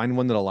 Find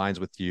one that aligns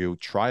with you.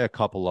 Try a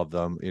couple of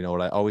them.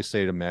 What I always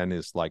say to men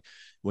is like,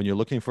 when you're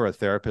looking for a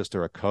therapist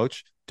or a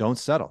coach, don't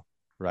settle,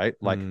 right?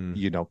 Like,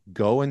 Mm,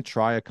 go and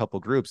try a couple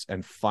groups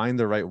and find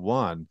the right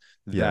one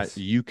that yes.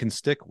 you can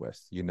stick with.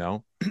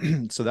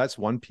 So that's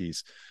one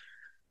piece.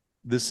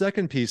 The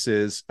second piece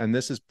is, and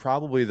this is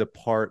probably the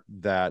part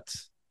that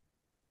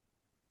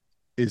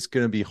is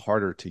going to be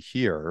harder to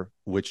hear,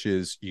 which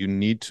is you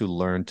need to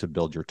learn to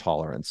build your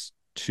tolerance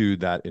to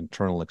that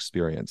internal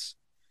experience.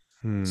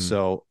 Hmm.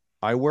 So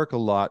I work a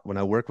lot when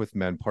I work with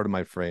men. Part of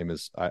my frame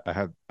is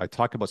I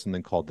talk about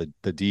something called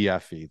the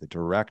DFE, the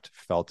direct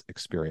felt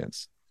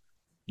experience.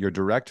 Your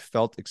direct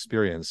felt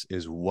experience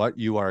is what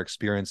you are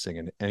experiencing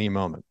in any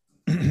moment.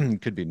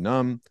 Could be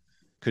numb,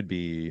 could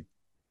be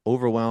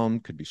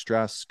overwhelmed, could be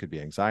stress, could be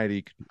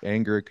anxiety, could be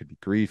anger, could be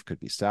grief, could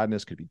be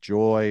sadness, could be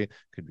joy,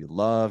 could be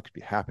love, could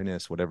be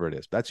happiness, whatever it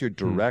is. That's your Hmm.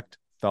 direct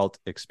felt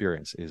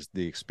experience, is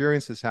the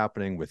experience that's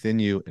happening within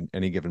you in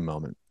any given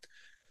moment.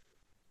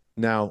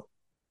 Now,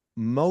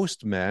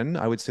 most men,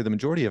 I would say the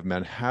majority of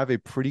men, have a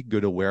pretty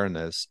good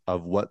awareness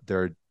of what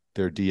their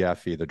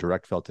DFE, the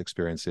direct felt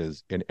experience,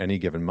 is in any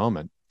given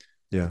moment.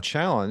 The Yeah.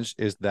 challenge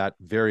is that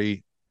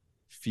very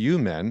few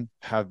men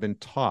have been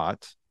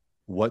taught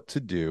what to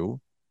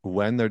do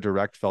when their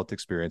direct felt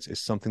experience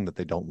is something that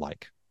they don't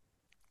like,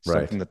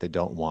 something Right. that they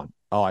don't want.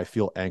 Oh, I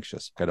feel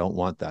anxious. I don't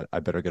want that. I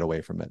better get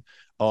away from it.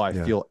 Oh, I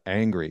Yeah. feel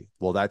angry.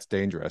 Well, that's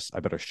dangerous.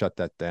 I better shut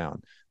that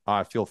down. Oh,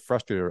 I feel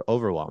frustrated or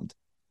overwhelmed.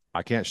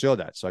 I can't show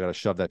that. So I got to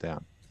shove that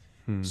down.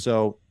 Hmm.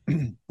 So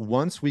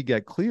once we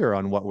get clear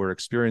on what we're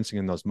experiencing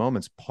in those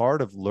moments, part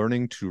of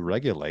learning to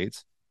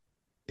regulate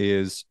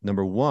is,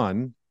 number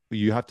one,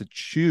 you have to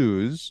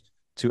choose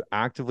to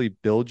actively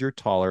build your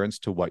tolerance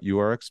to what you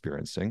are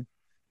experiencing.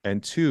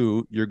 And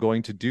two, you're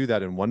going to do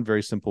that in one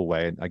very simple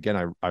way. And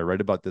again, I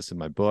write about this in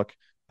my book.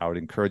 I would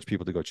encourage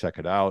people to go check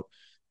it out.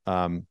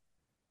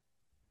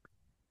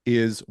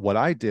 Is what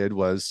I did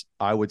was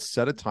I would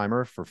set a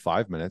timer for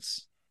 5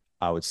 minutes.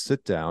 I would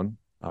sit down,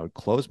 I would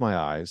close my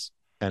eyes,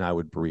 and I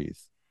would breathe.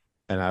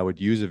 And I would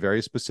use a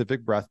very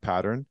specific breath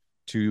pattern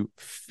to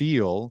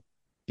feel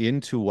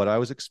into what I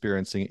was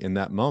experiencing in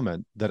that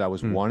moment that I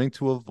was Hmm. wanting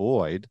to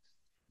avoid,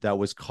 that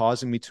was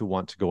causing me to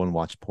want to go and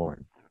watch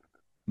porn.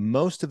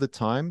 Most of the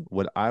time,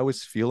 what I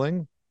was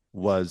feeling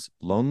was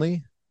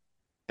lonely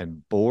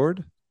and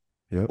bored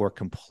Yep. or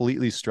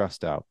completely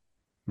stressed out,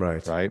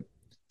 Right. right?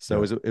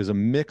 So Yep. it was a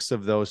mix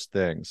of those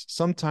things.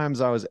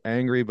 Sometimes I was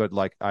angry, but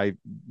like I,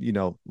 you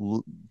know,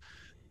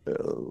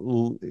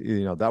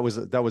 that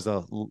was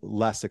a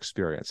less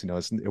experience.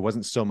 It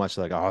wasn't so much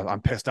like, oh,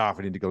 I'm pissed off,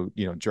 I need to go,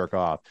 jerk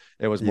off.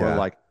 It was more Yeah.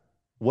 like,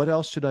 what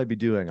else should I be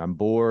doing? I'm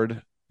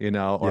bored, or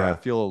I Yeah.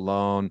 feel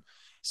alone. Yep.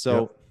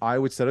 So I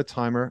would set a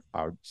timer.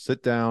 I would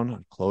sit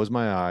down, close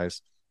my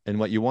eyes, and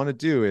what you want to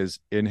do is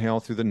inhale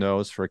through the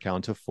nose for a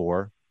count of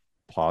 4,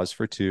 pause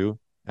for 2,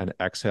 and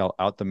exhale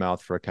out the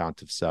mouth for a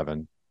count of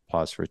 7,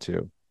 pause for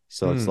 2.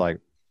 So it's Hmm. like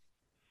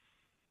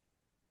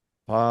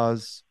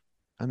pause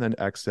and then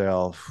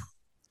exhale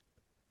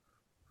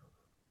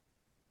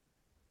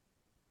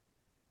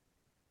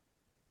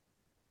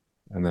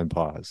and then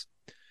pause.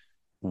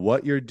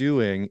 What you're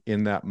doing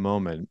in that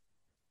moment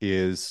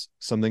is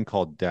something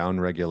called down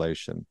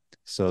regulation.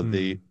 So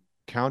the Hmm.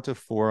 count of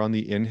 4 on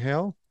the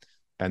inhale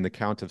and the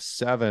count of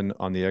 7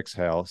 on the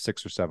exhale,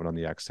 6 or 7 on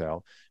the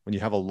exhale. When you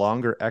have a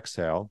longer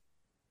exhale,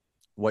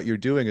 what you're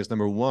doing is,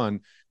 number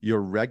one,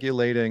 you're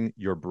regulating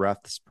your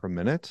breaths per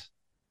minute.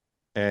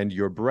 And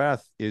your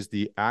breath is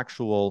the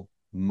actual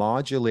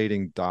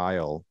modulating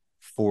dial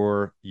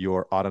for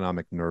your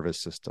autonomic nervous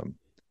system.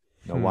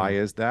 Now, why Hmm.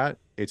 is that?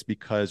 It's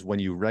because when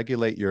you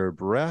regulate your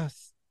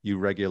breath, you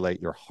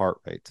regulate your heart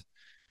rate.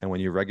 And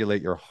when you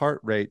regulate your heart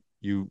rate,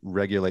 you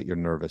regulate your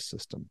nervous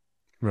system.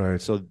 Right.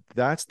 So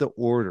that's the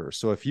order.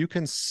 So if you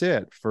can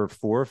sit for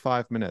 4 or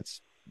 5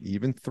 minutes,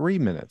 even 3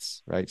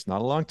 minutes, right? It's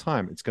not a long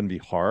time. It's going to be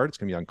hard. It's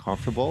going to be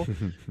uncomfortable.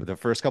 But the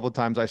first couple of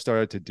times I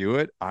started to do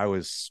it, I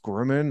was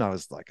squirming. I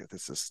was like,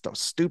 this is so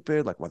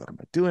stupid. Like, why am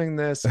I doing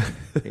this?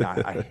 And,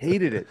 I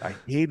hated it. I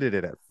hated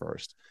it at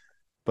first.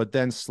 But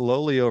then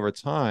slowly over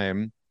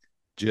time,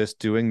 just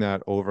doing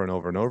that over and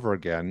over and over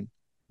again,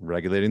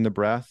 regulating the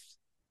breath,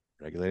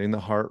 regulating the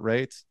heart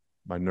rate,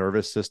 my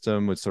nervous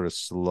system would sort of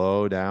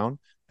slow down.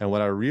 And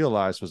what I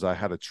realized was I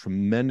had a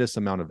tremendous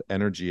amount of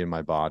energy in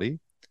my body.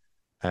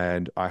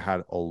 And I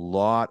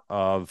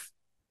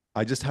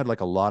just had like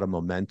a lot of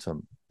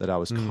momentum that I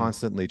was Hmm.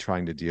 constantly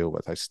trying to deal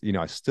with. I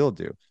still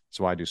do.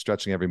 So I do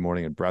stretching every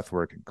morning and breath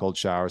work and cold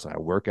showers. And I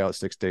work out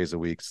 6 days a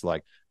week. It's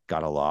like,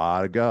 got a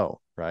lot to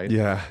go. Right.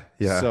 Yeah.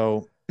 Yeah.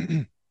 So,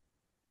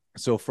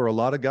 so for a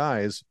lot of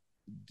guys,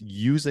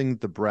 using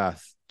the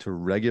breath to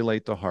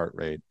regulate the heart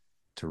rate,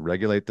 to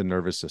regulate the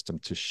nervous system,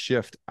 to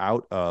shift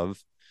out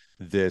of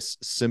this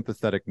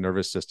sympathetic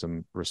nervous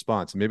system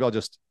response. And maybe I'll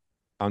just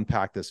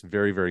unpack this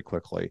very, very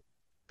quickly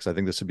because I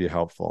think this would be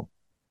helpful.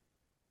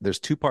 There's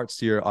 2 parts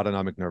to your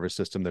autonomic nervous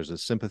system. There's a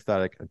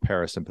sympathetic and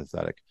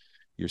parasympathetic.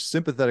 Your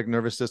sympathetic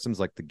nervous system is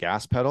like the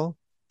gas pedal.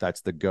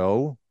 That's the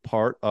go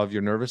part of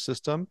your nervous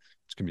system,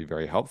 which can be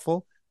very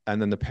helpful. And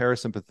then the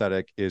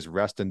parasympathetic is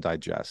rest and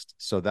digest.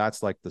 So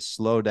that's like the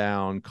slow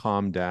down,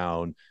 calm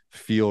down,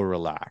 feel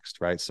relaxed,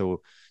 right?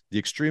 So the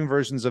extreme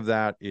versions of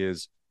that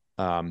is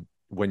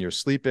when you're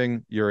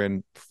sleeping, you're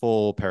in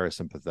full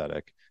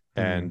parasympathetic.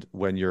 Hmm. And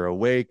when you're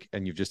awake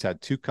and you've just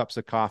had 2 cups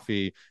of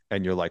coffee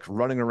and you're like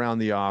running around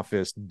the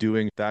office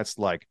doing, that's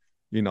like,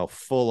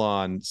 full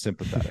on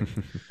sympathetic.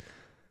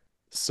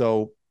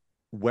 So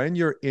when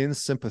you're in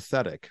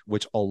sympathetic,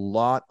 which a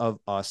lot of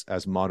us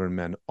as modern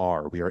men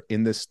are, we are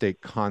in this state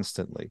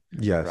constantly,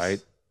 right?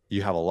 Yes.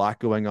 You have a lot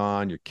going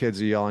on. Your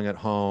kids are yelling at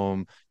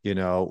home,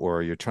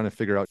 or you're trying to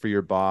figure out for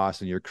your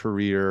boss and your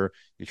career.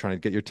 You're trying to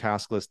get your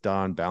task list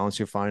done, balance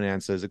your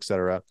finances,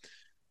 etc.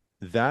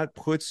 That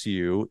puts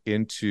you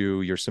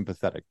into your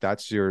sympathetic.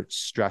 That's your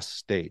stress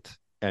state.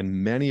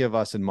 And many of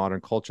us in modern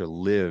culture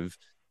live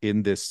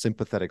in this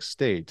sympathetic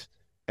state.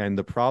 And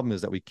the problem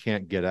is that we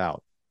can't get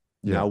out.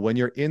 Yeah. Now, when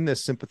you're in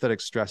this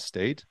sympathetic stress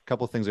state, a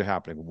couple of things are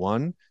happening.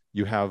 One,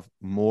 you have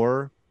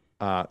more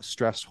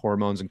stress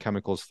hormones and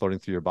chemicals floating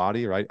through your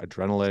body, right?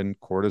 Adrenaline,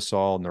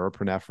 cortisol,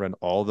 norepinephrine,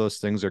 all those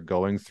things are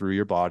going through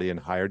your body in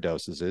higher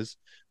dosages,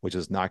 which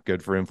is not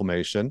good for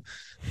inflammation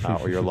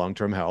or your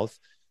long-term health.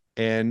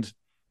 And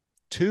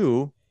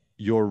two,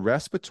 your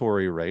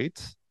respiratory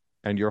rate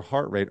and your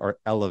heart rate are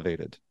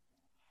elevated.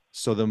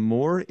 So the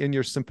more in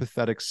your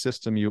sympathetic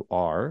system you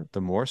are,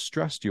 the more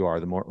stressed you are,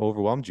 the more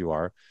overwhelmed you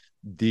are,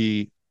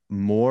 the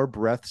more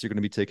breaths you're going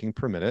to be taking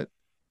per minute,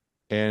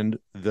 and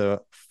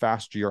the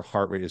faster your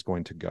heart rate is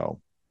going to go.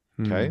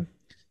 Hmm. Okay.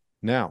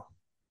 Now,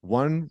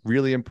 one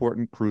really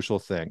important, crucial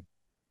thing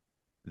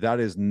that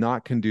is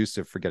not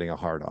conducive for getting a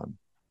hard on.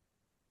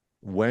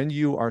 When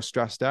you are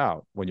stressed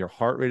out, when your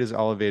heart rate is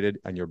elevated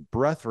and your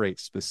breath rate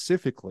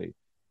specifically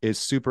is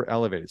super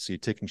elevated. So you're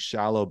taking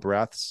shallow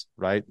breaths,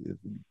 right?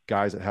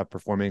 Guys that have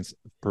performance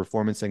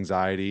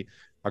anxiety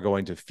are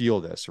going to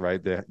feel this,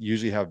 right? They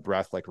usually have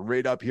breath like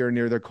right up here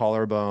near their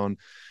collarbone.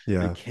 They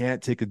Yeah.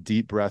 can't take a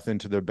deep breath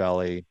into their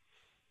belly.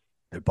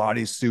 Their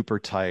body's super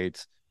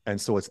tight. And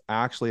so what's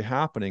actually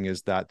happening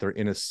is that they're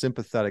in a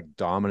sympathetic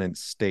dominant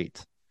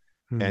state.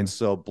 Hmm. And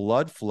so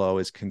blood flow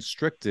is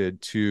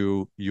constricted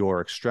to your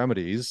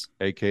extremities,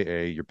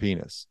 AKA your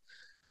penis.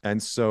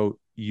 And so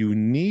you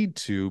need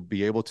to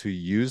be able to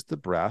use the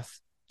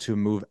breath to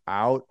move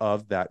out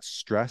of that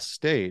stress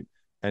state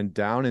and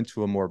down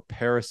into a more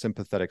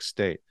parasympathetic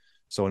state.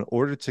 So in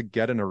order to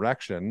get an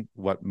erection,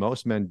 what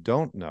most men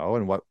don't know,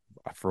 and what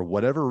for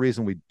whatever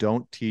reason we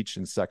don't teach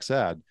in sex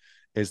ed,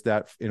 is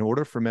that in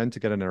order for men to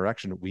get an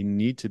erection, we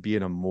need to be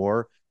in a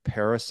more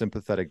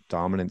parasympathetic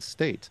dominant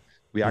state.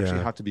 We actually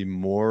Yeah. have to be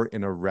more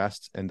in a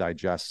rest and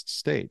digest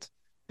state,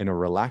 in a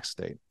relaxed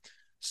state.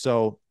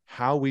 So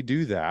how we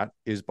do that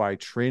is by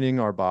training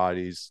our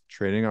bodies,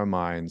 training our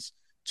minds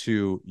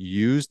to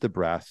use the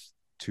breath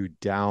to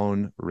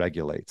down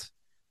regulate.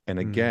 And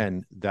Hmm.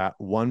 again, that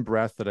one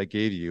breath that I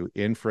gave you,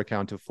 in for a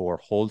count of 4,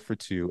 hold for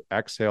 2,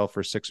 exhale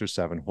for 6 or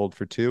 7, hold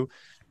for 2,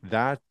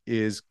 that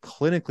is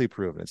clinically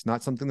proven. It's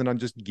not something that I'm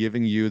just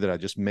giving you, that I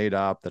just made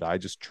up, that I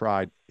just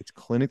tried. It's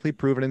clinically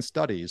proven in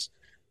studies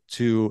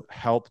to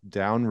help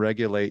down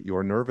regulate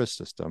your nervous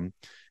system.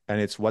 And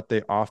it's what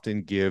they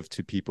often give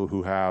to people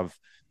who have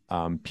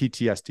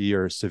PTSD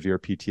or severe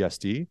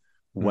PTSD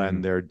when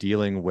Hmm. they're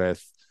dealing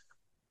with,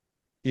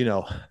 you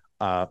know,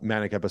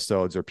 manic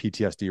episodes or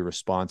PTSD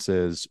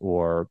responses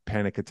or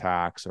panic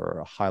attacks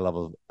or high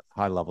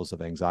levels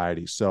of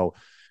anxiety. So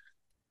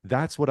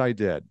that's what I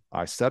did.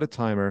 I set a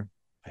timer.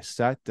 I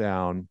sat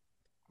down.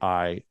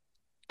 I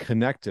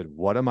connected.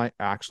 What am I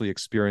actually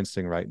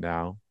experiencing right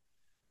now?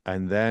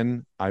 And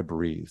then I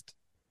breathed.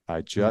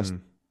 I just, Hmm.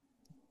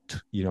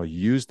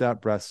 used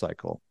that breath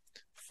cycle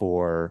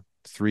for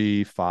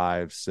 3,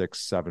 5, 6,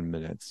 7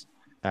 minutes.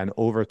 And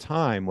over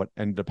time, what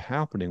ended up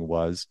happening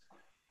was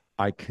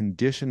I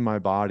conditioned my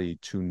body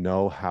to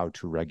know how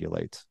to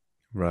regulate.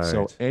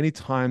 So Right.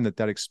 anytime that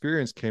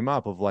experience came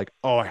up of like,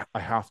 oh, I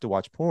have to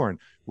watch porn,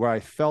 where I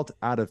felt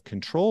out of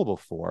control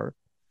before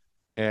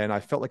and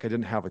I felt like I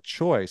didn't have a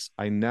choice,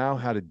 I now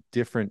had a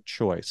different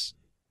choice: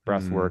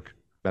 breath Hmm. work,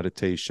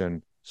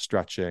 meditation,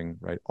 stretching,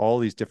 right? All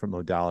these different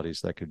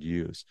modalities that I could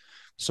use.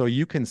 So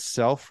you can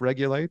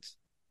self-regulate,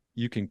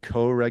 you can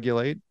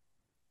co-regulate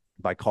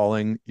by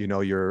calling,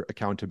 your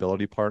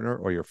accountability partner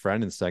or your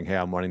friend and saying, hey,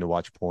 I'm wanting to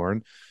watch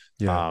porn.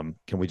 Yeah.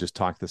 Can we just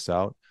talk this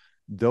out?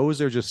 Those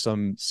are just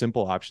some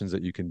simple options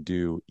that you can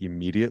do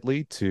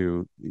immediately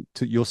to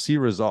you'll see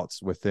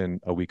results within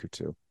a week or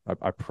two.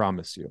 I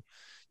promise you.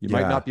 You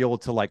might Yeah. not be able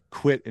to like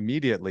quit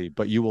immediately,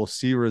 but you will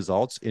see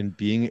results in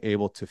being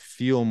able to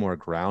feel more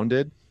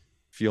grounded,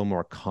 feel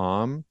more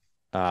calm,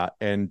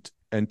 and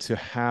to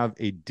have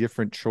a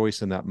different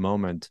choice in that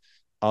moment,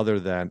 other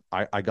than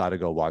I got to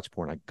go watch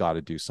porn. I got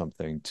to do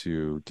something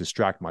to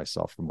distract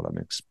myself from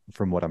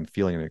what I'm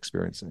feeling and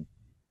experiencing.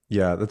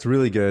 Yeah, that's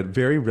really good.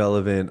 Very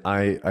relevant.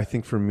 I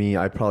think for me,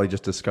 I probably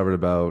just discovered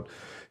about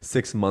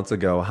 6 months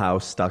ago how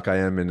stuck I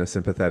am in a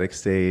sympathetic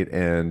state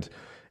and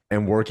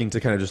working to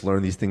kind of just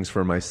learn these things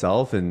for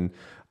myself. And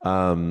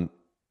um,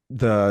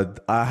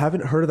 the I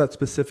haven't heard of that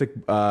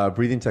specific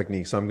breathing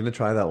technique, so I'm gonna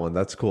try that one.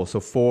 That's cool. So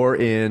 4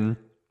 in,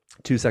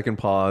 2 second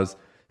pause,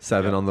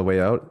 7 Yep. on the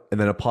way out, and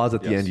then a pause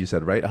at the end. Yes. You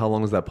said, right? How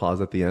long is that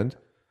pause at the end?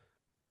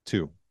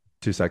 2.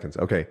 2 seconds.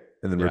 Okay,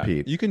 and then Yeah.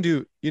 repeat. You can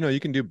do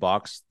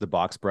the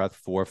box breath,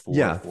 4, 4,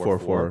 Yeah, 4, 4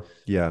 4. 4.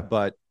 Yeah.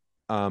 But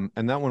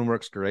and that one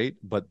works great.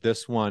 But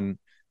this one,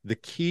 the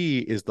key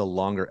is the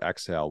longer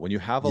exhale. When you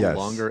have a Yes.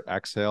 longer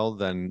exhale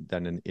than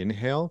an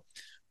inhale,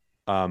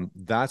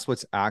 that's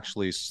what's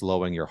actually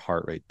slowing your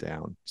heart rate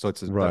down. So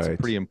that's a Right.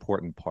 pretty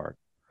important part.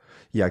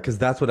 Yeah, because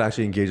that's what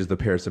actually engages the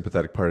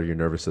parasympathetic part of your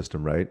nervous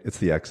system, right? It's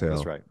the That's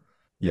exhale. right.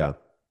 Yeah. Yeah.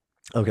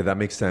 Okay, that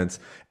makes sense.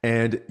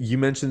 And you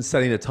mentioned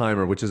setting a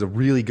timer, which is a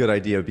really good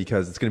idea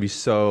because it's going to be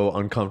so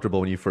uncomfortable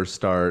when you first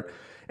start.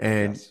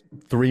 And Yes.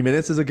 3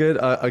 minutes is a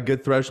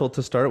good threshold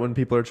to start when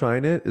people are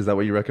trying it. Is that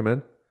what you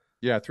recommend?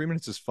 Yeah, 3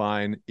 minutes is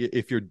fine.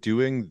 If you're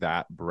doing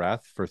that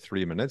breath for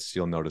 3 minutes,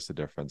 you'll notice a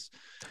difference.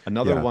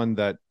 Another Yeah. one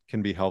that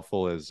can be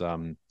helpful is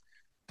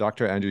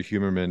Dr. Andrew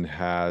Huberman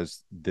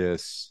has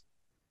this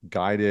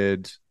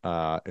guided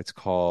it's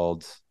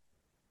called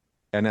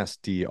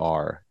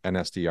NSDR,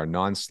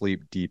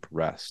 non-sleep deep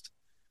rest.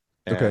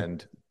 Okay.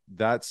 And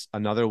that's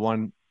another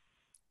one.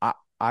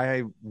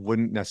 I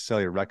wouldn't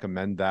necessarily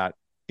recommend that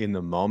in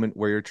the moment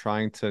where you're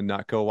trying to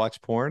not go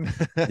watch porn.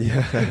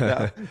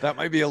 Yeah. That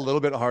might be a little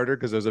bit harder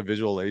because there's a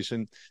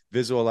visualization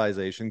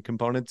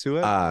component to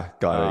it. Ah,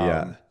 got it.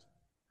 Yeah. Um,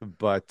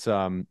 but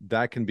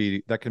that can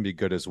be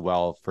good as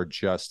well for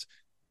just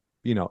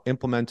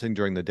implementing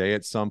during the day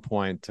at some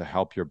point to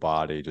help your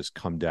body just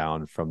come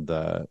down from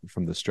the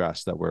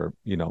stress that we're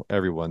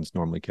everyone's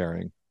normally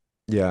carrying.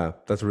 Yeah,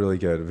 that's really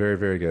good. Very,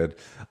 very good.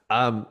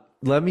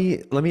 Let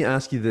me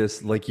ask you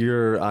this: like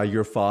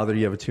your father,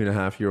 you have a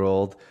 2.5 year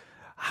old.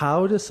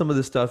 How does some of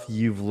the stuff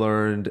you've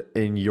learned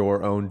in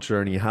your own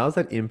journey, how's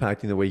that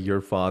impacting the way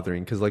you're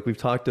fathering? Because like we've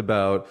talked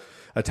about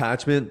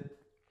attachment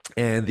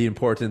and the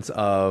importance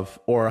of,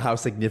 or how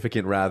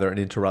significant rather, an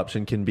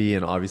interruption can be,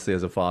 and obviously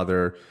as a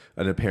father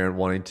and a parent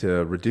wanting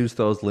to reduce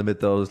those, limit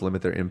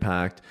their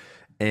impact.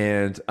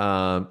 And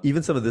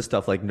even some of this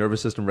stuff like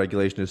nervous system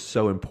regulation is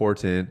so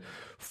important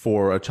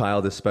for a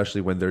child, especially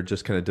when they're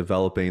just kind of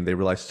developing. They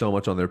rely so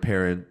much on their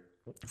parent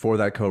for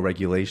that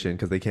co-regulation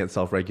because they can't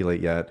self-regulate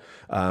yet,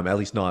 at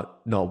least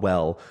not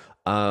well.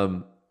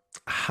 Um,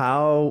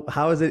 how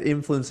is it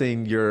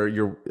influencing your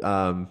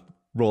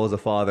role as a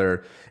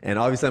father? And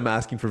obviously, I'm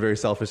asking for very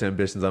selfish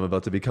ambitions. I'm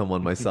about to become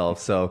one myself.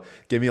 So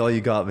give me all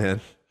you got,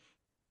 man.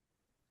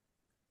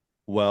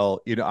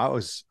 Well,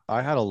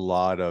 I had a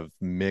lot of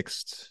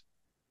mixed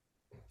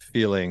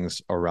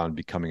feelings around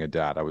becoming a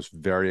dad. I was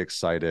very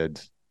excited,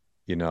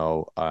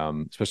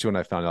 especially when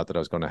I found out that I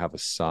was going to have a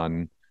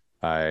son.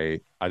 I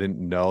didn't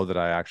know that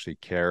I actually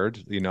cared.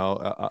 In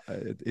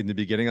the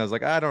beginning, I was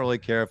like, I don't really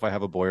care if I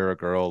have a boy or a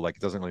girl. Like,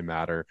 it doesn't really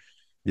matter.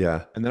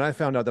 Yeah. And then I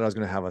found out that I was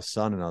going to have a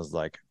son, and I was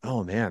like,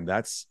 oh man,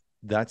 that's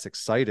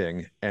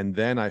exciting. And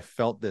then I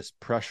felt this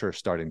pressure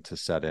starting to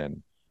set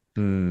in.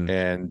 Hmm.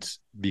 And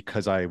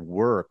because I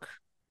work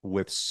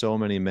with so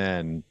many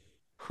men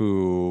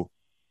who,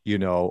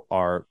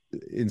 are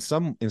in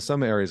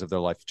some areas of their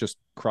life just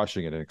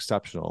crushing it and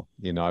exceptional.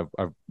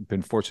 I've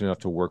been fortunate enough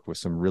to work with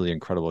some really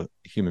incredible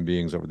human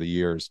beings over the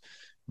years,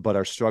 but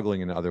are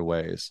struggling in other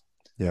ways.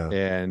 Yeah.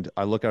 And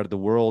I look out at the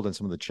world and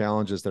some of the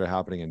challenges that are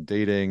happening in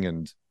dating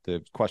and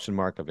the question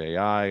mark of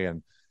AI.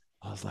 And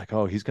I was like,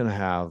 oh, he's going to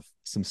have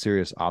some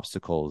serious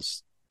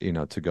obstacles,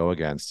 to go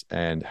against.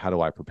 And how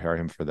do I prepare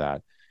him for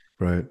that?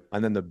 Right.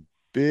 And then the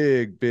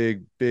big,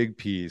 big, big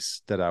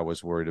piece that I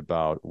was worried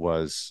about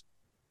was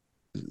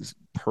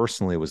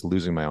personally was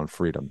losing my own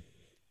freedom.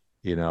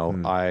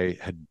 Hmm. I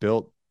had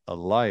built a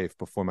life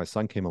before my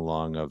son came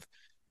along of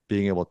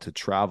being able to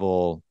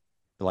travel,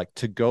 like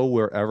to go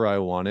wherever I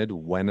wanted,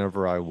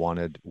 whenever I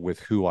wanted, with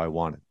who I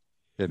wanted.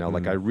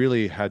 Like I Hmm.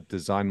 really had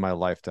designed my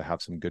life to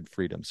have some good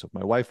freedom. So if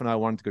my wife and I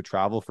wanted to go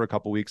travel for a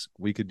couple of weeks,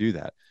 we could do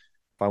that.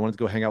 If I wanted to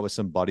go hang out with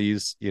some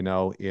buddies,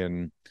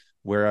 in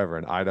wherever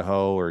in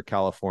Idaho or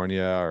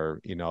California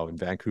or, in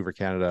Vancouver,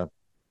 Canada,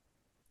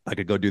 I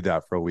could go do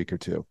that for a week or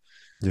two.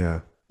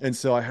 Yeah. And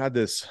so I had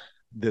this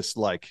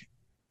like,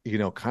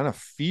 kind of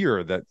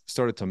fear that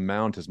started to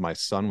mount as my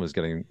son was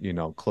getting,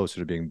 closer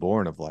to being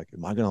born of like,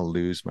 am I going to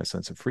lose my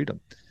sense of freedom?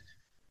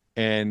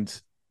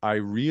 And I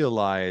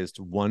realized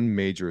one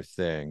major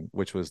thing,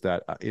 which was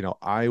that,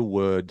 I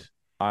would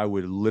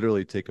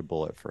literally take a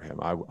bullet for him.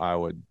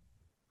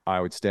 I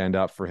would stand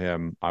up for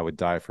him. I would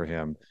die for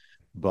him,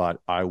 but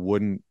I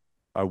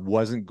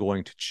wasn't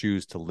going to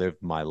choose to live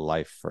my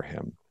life for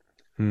him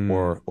Hmm.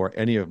 or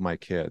any of my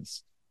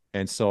kids.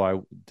 And so I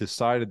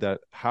decided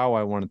that how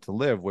I wanted to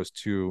live was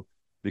to,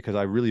 because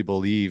I really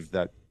believe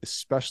that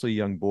especially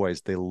young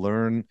boys, they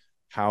learn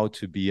how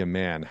to be a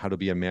man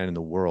in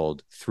the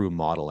world through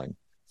modeling,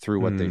 through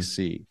what they Hmm.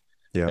 see.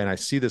 Yeah. And I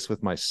see this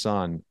with my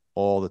son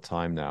all the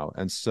time now.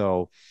 And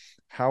so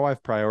how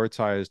I've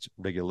prioritized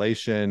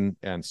regulation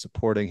and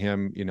supporting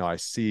him, I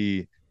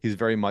see he's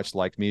very much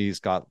like me. He's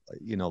got,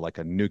 like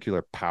a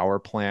nuclear power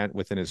plant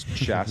within his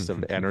chest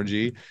of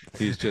energy.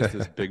 He's just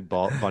this big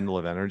bundle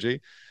of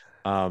energy.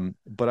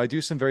 But I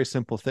do some very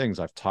simple things.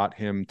 I've taught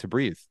him to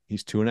breathe.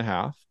 He's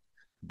 2.5,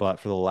 but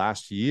for the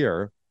last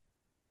year,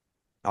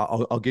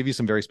 I'll give you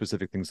some very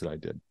specific things that I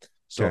did.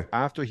 So Okay.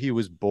 after he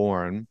was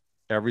born,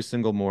 every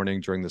single morning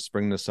during the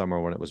spring and the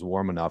summer, when it was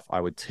warm enough, I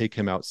would take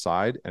him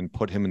outside and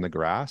put him in the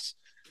grass.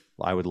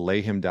 I would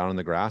lay him down in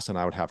the grass and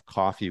I would have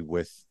coffee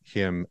with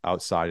him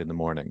outside in the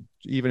morning,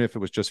 even if it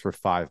was just for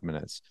 5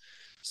 minutes.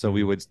 So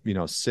we Hmm.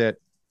 would,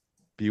 sit,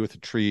 be with the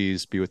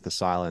trees, be with the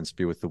silence,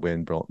 be with the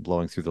wind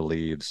blowing through the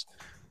leaves,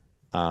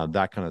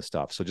 that kind of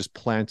stuff. So just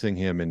planting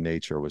him in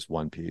nature was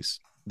one piece.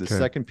 The Okay.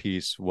 second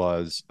piece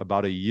was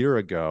about a year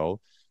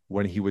ago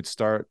when he would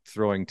start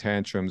throwing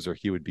tantrums or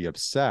he would be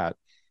upset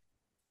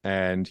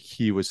and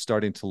he was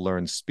starting to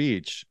learn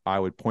speech. I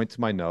would point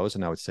to my nose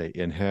and I would say,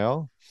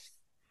 inhale,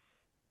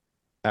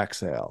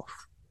 exhale.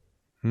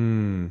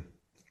 Hmm.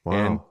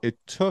 And Wow. it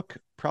took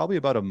probably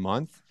about a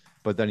month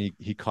but then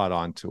he caught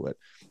on to it.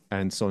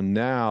 And so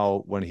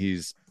now when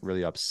he's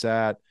really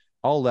upset,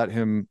 I'll let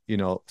him,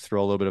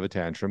 throw a little bit of a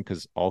tantrum,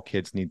 because all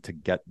kids need to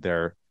get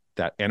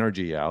that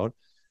energy out.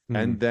 Mm.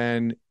 And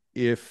then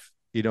if,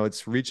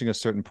 it's reaching a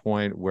certain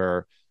point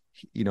where,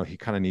 he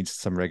kind of needs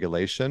some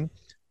regulation,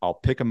 I'll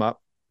pick him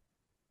up,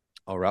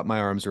 I'll wrap my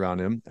arms around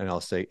him, and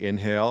I'll say,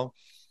 inhale,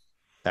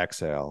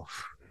 exhale.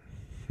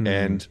 Mm.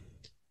 And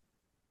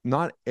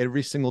not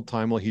every single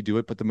time will he do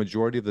it, but the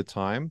majority of the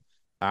time,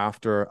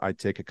 after I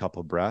take a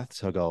couple of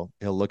breaths, he'll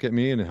look at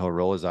me and he'll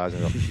roll his eyes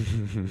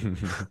and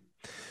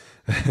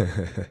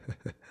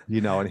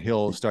and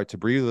he'll start to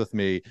breathe with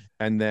me.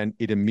 And then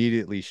it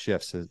immediately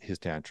shifts his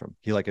tantrum.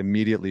 He like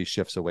immediately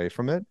shifts away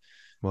from it.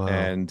 Wow.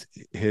 And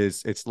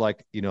it's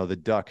like, the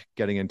duck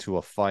getting into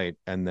a fight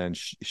and then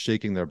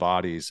shaking their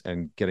bodies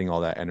and getting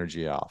all that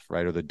energy off,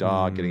 right? Or the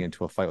dog getting Mm.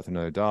 into a fight with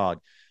another dog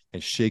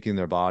and shaking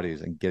their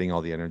bodies and getting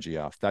all the energy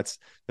off. That's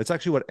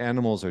actually what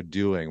animals are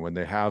doing when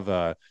they have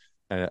a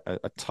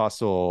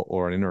tussle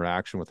or an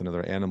interaction with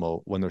another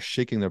animal. When they're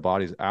shaking their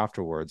bodies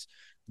afterwards,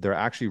 they're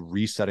actually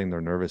resetting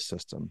their nervous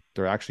system.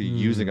 They're actually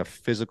using Mm. a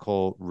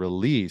physical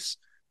release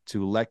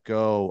to let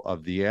go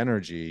of the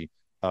energy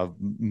of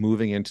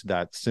moving into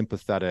that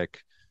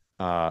sympathetic,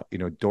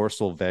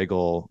 dorsal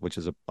vagal, which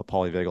is a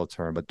polyvagal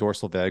term, but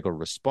dorsal vagal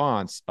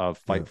response of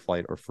Yeah. fight,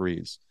 flight, or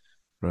freeze.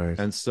 Right.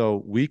 And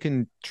so we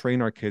can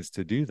train our kids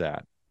to do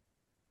that.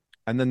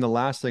 And then the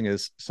last thing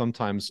is,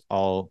 sometimes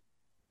I'll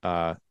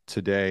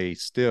today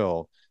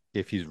still,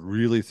 if he's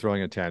really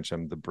throwing a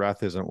tantrum, the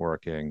breath isn't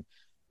working,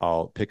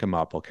 I'll pick him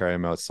up, I'll carry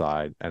him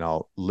outside, and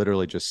I'll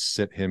literally just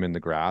sit him in the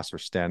grass or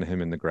stand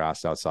him in the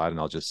grass outside, and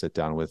I'll just sit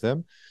down with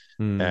him,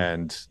 Mm.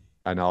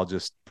 and I'll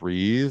just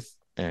breathe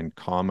and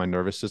calm my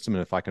nervous system.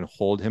 And if I can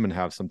hold him and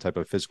have some type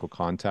of physical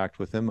contact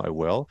with him, I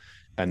will.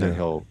 And then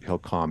Yeah. he'll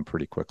calm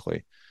pretty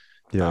quickly.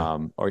 Yeah.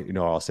 Or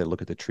I'll say,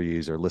 look at the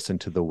trees, or listen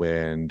to the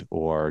wind,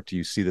 or do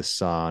you see the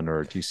sun,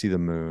 or do you see the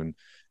moon?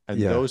 And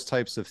Yeah. those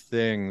types of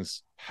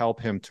things help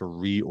him to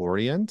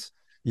reorient.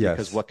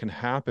 Because Yes.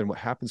 what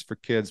happens for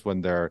kids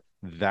when they're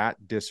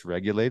that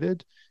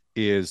dysregulated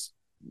is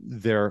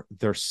their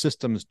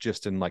systems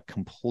just in like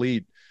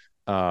complete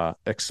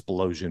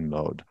explosion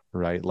mode,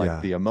 right? Like Yeah.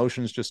 the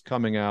emotions just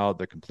coming out,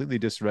 they're completely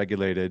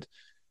dysregulated,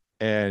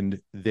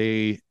 and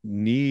they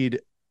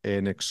need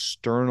an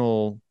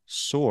external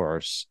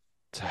source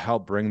to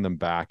help bring them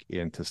back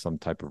into some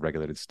type of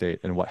regulated state.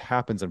 And what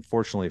happens,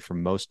 unfortunately, for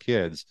most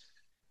kids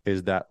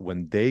is that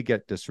when they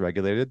get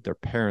dysregulated, their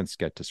parents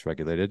get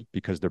dysregulated,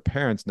 because their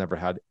parents never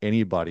had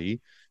anybody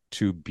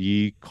to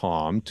be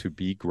calm, to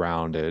be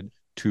grounded,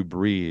 to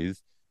breathe,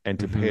 and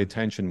to pay Mm-hmm.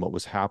 attention what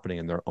was happening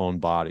in their own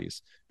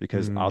bodies.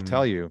 Because I'll Mm.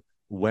 tell you,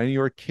 when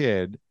your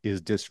kid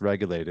is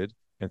dysregulated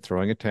and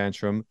throwing a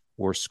tantrum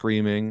or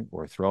screaming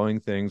or throwing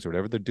things or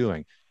whatever they're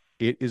doing,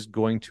 it is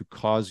going to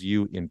cause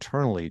you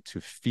internally to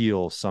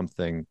feel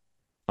something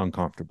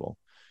uncomfortable.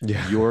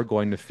 Yeah. You're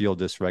going to feel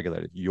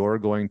dysregulated. You're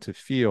going to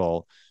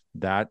feel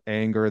that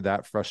anger,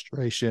 that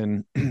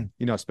frustration,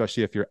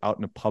 especially if you're out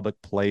in a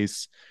public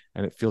place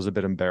and it feels a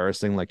bit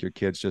embarrassing, like your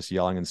kid's just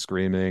yelling and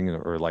screaming,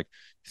 or like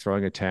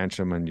throwing a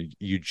tantrum, and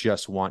you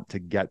just want to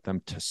get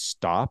them to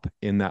stop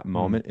in that Mm.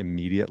 moment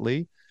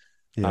immediately.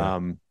 Yeah.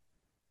 Um,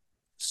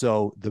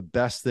 so the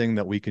best thing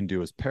that we can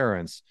do as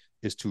parents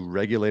is to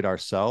regulate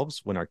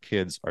ourselves when our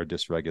kids are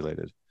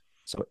dysregulated.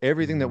 So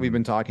everything that we've Mm.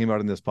 been talking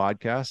about in this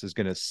podcast is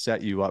going to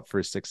set you up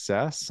for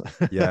success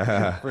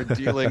Yeah. for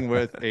dealing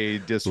with a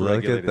Look at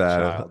dysregulated that.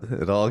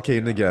 child. It all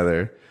came Yeah.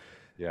 together.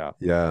 Yeah.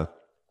 Yeah.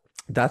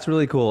 That's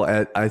really cool.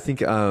 I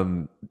think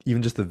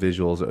even just the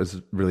visuals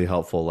is really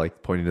helpful,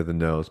 like pointing to the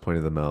nose,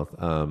 pointing to the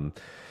mouth.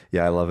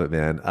 Yeah, I love it,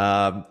 man.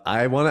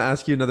 I want to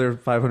ask you another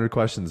 500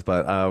 questions,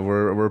 but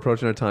we're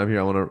approaching our time here.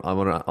 I want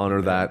to honor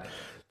Okay. that.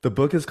 The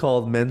book is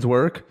called Men's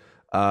Work.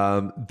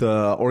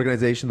 The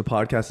organization, the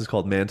podcast is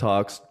called Man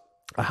Talks.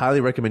 I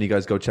highly recommend you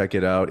guys go check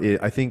it out.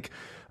 I think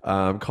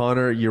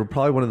Connor, you're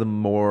probably one of the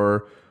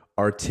more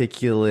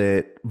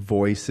articulate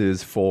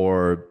voices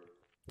for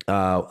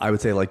I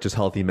would say like just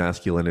healthy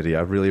masculinity.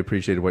 I've really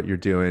appreciated what you're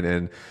doing,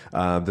 and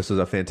this was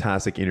a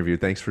fantastic interview.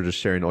 Thanks for just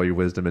sharing all your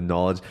wisdom and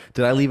knowledge.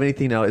 Did I leave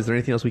anything out? Is there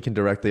anything else we can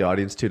direct the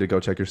audience to go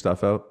check your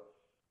stuff out?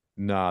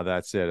 No,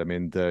 that's it. I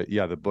mean,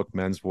 the book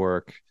Men's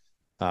Work,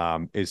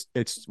 is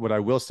it's what I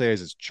will say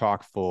is it's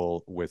chock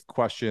full with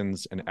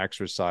questions and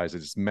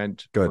exercises. It's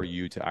meant for Good.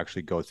 you to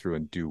actually go through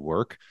and do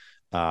work,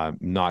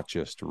 not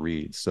just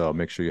read. So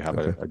make sure you have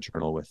Okay. a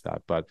journal with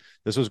that. But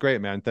this was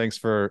great, man. Thanks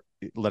for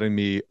letting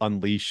me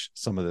unleash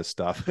some of this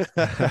stuff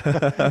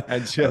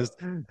and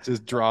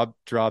just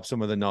drop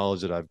some of the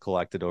knowledge that I've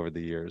collected over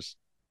the years.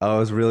 Oh, it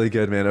was really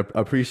good, man.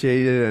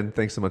 Appreciate it, and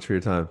thanks so much for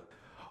your time.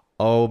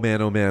 Oh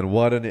man,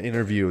 what an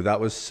interview. That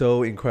was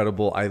so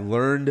incredible. I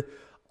learned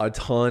a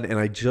ton, and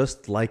I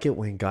just like it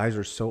when guys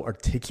are so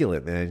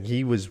articulate, man.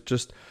 He was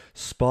just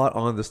spot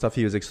on the stuff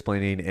he was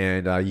explaining,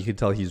 and you could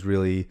tell he's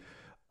really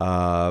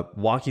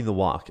walking the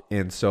walk.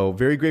 And so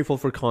very grateful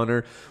for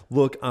Connor.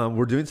 Look,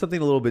 we're doing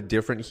something a little bit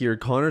different here.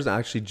 Connor's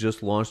actually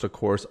just launched a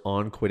course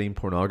on quitting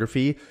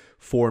pornography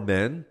for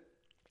men.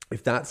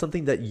 If that's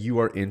something that you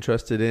are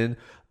interested in,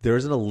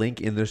 there's a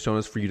link in the show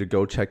notes for you to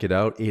go check it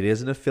out. It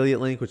is an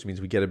affiliate link, which means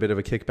we get a bit of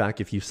a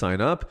kickback if you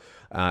sign up.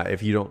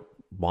 If you don't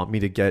want me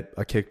to get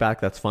a kickback,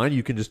 that's fine.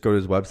 You can just go to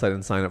his website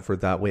and sign up for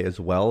it that way as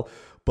well.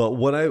 But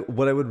what I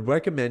would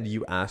recommend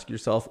you ask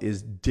yourself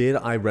is, did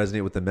I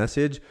resonate with the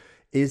message?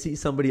 Is he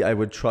somebody I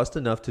would trust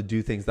enough to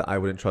do things that I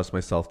wouldn't trust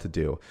myself to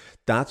do?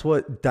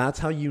 That's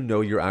how you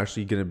know you're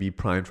actually going to be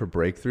primed for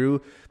breakthrough.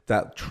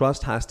 That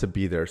trust has to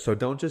be there. So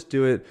don't just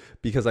do it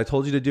because I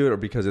told you to do it or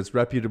because it's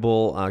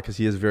reputable, because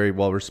he is very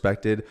well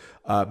respected.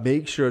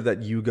 Make sure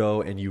that you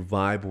go and you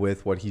vibe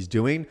with what he's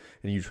doing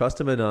and you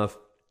trust him enough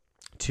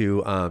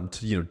to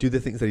do the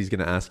things that he's going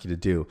to ask you to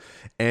do.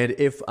 And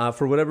if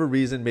for whatever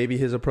reason, maybe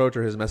his approach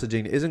or his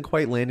messaging isn't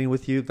quite landing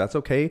with you, that's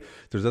okay.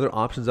 There's other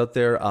options out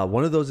there.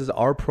 One of those is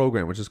our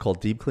program, which is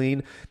called Deep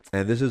Clean.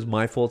 And this is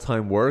my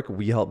full-time work.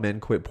 We help men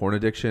quit porn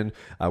addiction.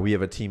 We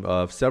have a team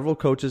of several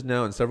coaches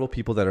now and several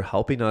people that are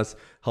helping us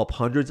help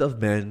hundreds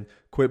of men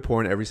quit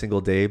porn every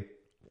single day.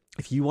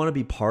 If you want to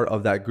be part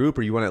of that group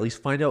or you want to at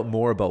least find out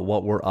more about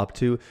what we're up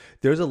to,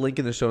 there's a link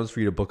in the show notes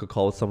for you to book a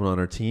call with someone on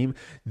our team.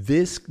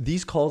 These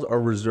calls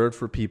are reserved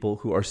for people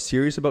who are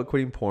serious about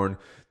quitting porn.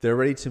 They're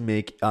ready to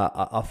make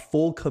a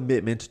full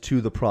commitment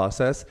to the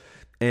process.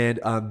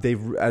 And they've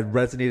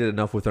resonated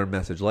enough with our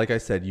message. Like I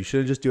said, you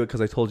shouldn't just do it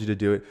because I told you to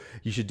do it.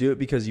 You should do it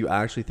because you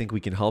actually think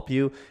we can help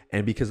you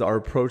and because our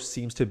approach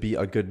seems to be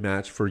a good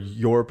match for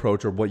your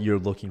approach or what you're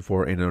looking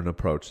for in an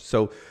approach.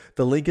 So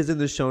the link is in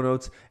the show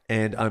notes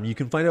and you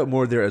can find out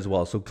more there as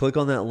well. So click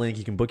on that link.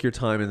 You can book your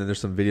time and then there's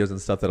some videos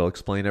and stuff that'll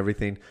explain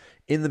everything.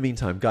 In the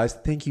meantime, guys,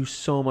 thank you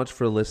so much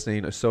for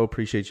listening. I so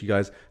appreciate you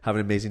guys. Have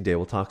an amazing day.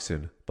 We'll talk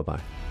soon. Bye-bye.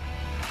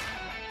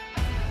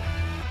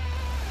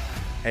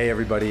 Hey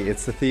everybody,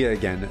 it's Sathia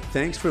again.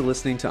 Thanks for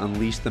listening to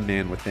Unleash the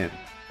Man Within.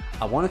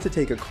 I wanted to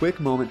take a quick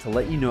moment to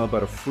let you know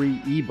about a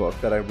free ebook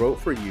that I wrote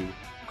for you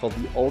called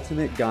The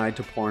Ultimate Guide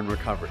to Porn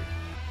Recovery.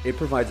 It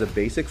provides a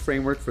basic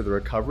framework for the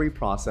recovery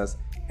process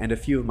and a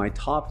few of my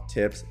top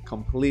tips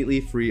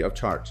completely free of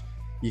charge.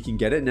 You can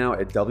get it now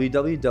at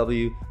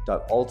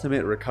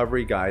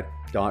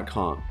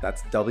www.ultimaterecoveryguide.com.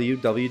 That's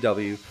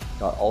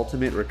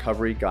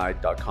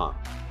www.ultimaterecoveryguide.com.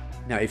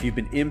 Now, if you've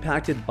been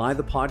impacted by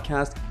the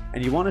podcast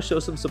and you want to show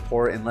some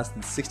support in less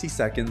than 60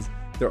 seconds,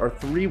 there are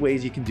 3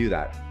 ways you can do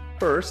that.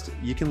 First,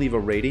 you can leave a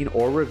rating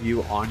or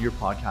review on your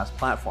podcast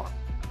platform.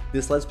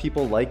 This lets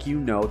people like you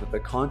know that the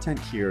content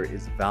here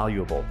is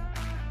valuable.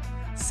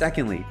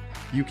 Secondly,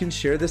 you can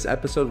share this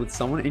episode with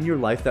someone in your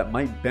life that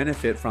might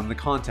benefit from the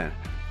content.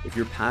 If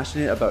you're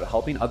passionate about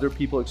helping other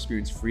people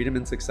experience freedom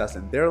and success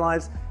in their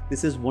lives,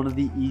 this is one of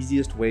the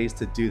easiest ways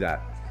to do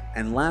that.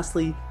 And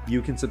lastly,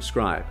 you can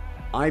subscribe.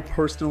 I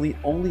personally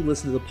only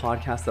listen to the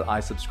podcast that I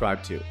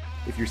subscribe to.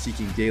 If you're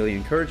seeking daily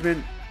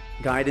encouragement,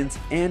 guidance,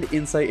 and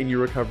insight in your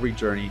recovery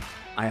journey,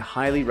 I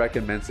highly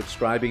recommend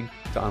subscribing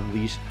to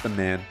Unleash the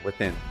Man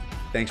Within.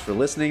 Thanks for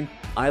listening.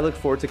 I look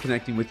forward to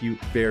connecting with you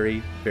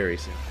very, very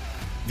soon.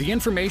 The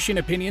information,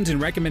 opinions, and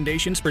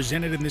recommendations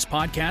presented in this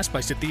podcast by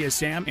Sathia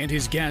Sam and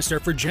his guests are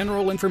for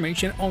general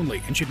information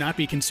only and should not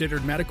be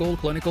considered medical,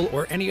 clinical,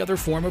 or any other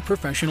form of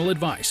professional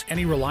advice.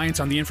 Any reliance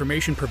on the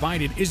information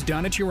provided is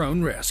done at your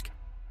own risk.